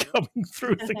started coming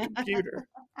through the computer.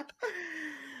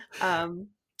 Um,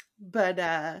 but,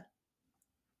 uh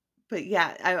but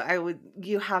yeah, I would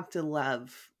you have to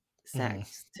love Mm,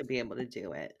 sex to be able to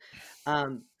do it.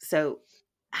 So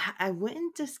I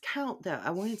wouldn't discount though.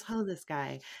 I wouldn't tell this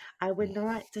guy, I would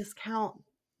not discount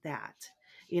that.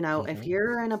 If mhm,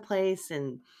 you're in a place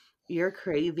and you're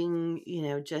craving,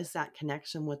 just that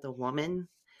connection with a woman,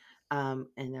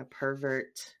 in a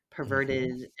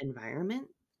mhm, perverted environment,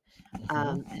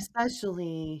 mhm,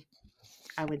 especially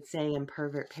I would say in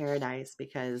pervert paradise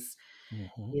because,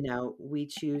 mhm, we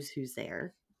choose who's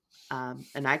there.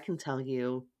 And I can tell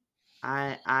you,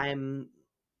 I'm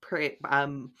pretty,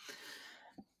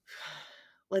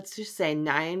 let's just say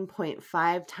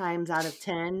 9.5 times out of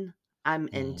 10, I'm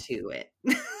mhm, into it.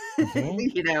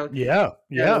 mhm. You know, Yeah,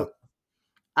 yeah. so,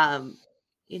 um,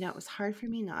 it was hard for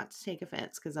me not to take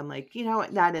offense because I'm like, you know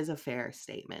what, that is a fair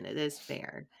statement. It is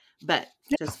fair. But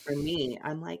Yeah. just for me,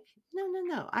 I'm like, no, no,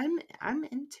 no. I'm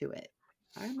into it.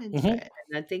 I'm into Hmm. it.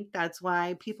 And I think that's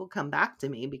why people come back to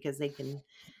me because they can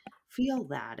feel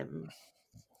that and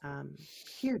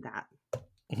hear that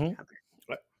Hmm. together.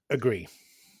 Agree.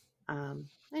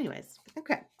 Anyways,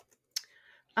 okay.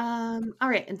 All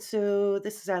right, and so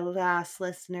this is our last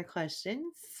listener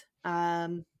questions.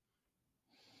 Let's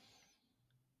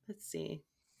see.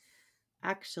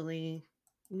 Actually,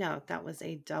 no, that was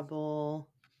a double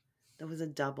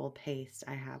paste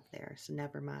I have there, so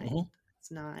never Hmm. mind.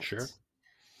 It's not Sure.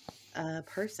 a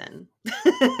person.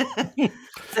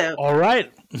 So, All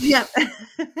right. yep.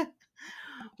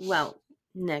 Well,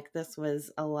 Nick, this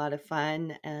was a lot of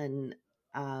fun and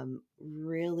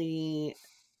really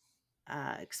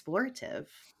explorative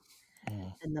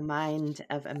in the mind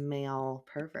of a male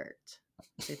pervert.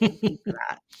 So thank you for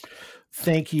that.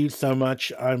 Thank you so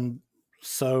much. I'm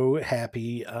so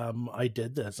happy I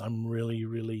did this. I'm really,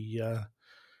 really,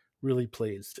 really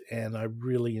pleased, and I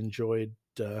really enjoyed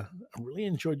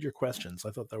your questions.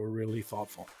 I thought they were really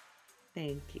thoughtful.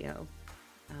 Thank you.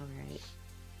 All right.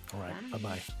 All right. Bye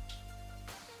Bye. bye.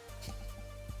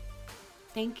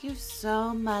 Thank you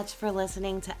so much for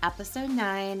listening to episode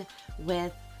 9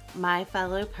 with my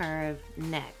fellow perv,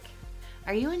 Nick.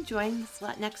 Are you enjoying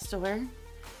Slut Next Door?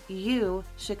 You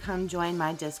should come join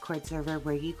my Discord server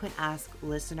where you can ask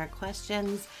listener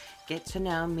questions, get to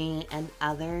know me and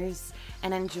others,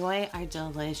 and enjoy our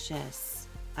delicious,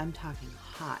 I'm talking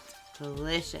hot,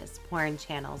 delicious porn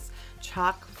channels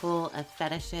chock full of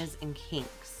fetishes and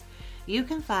kinks. You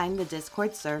can find the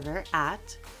Discord server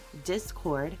at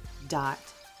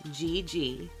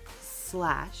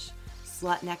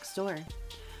discord.gg/slutnextdoor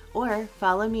or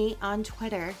follow me on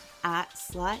Twitter at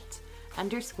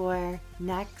slut_next_door.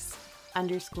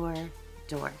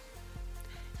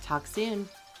 Talk soon.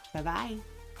 Bye bye.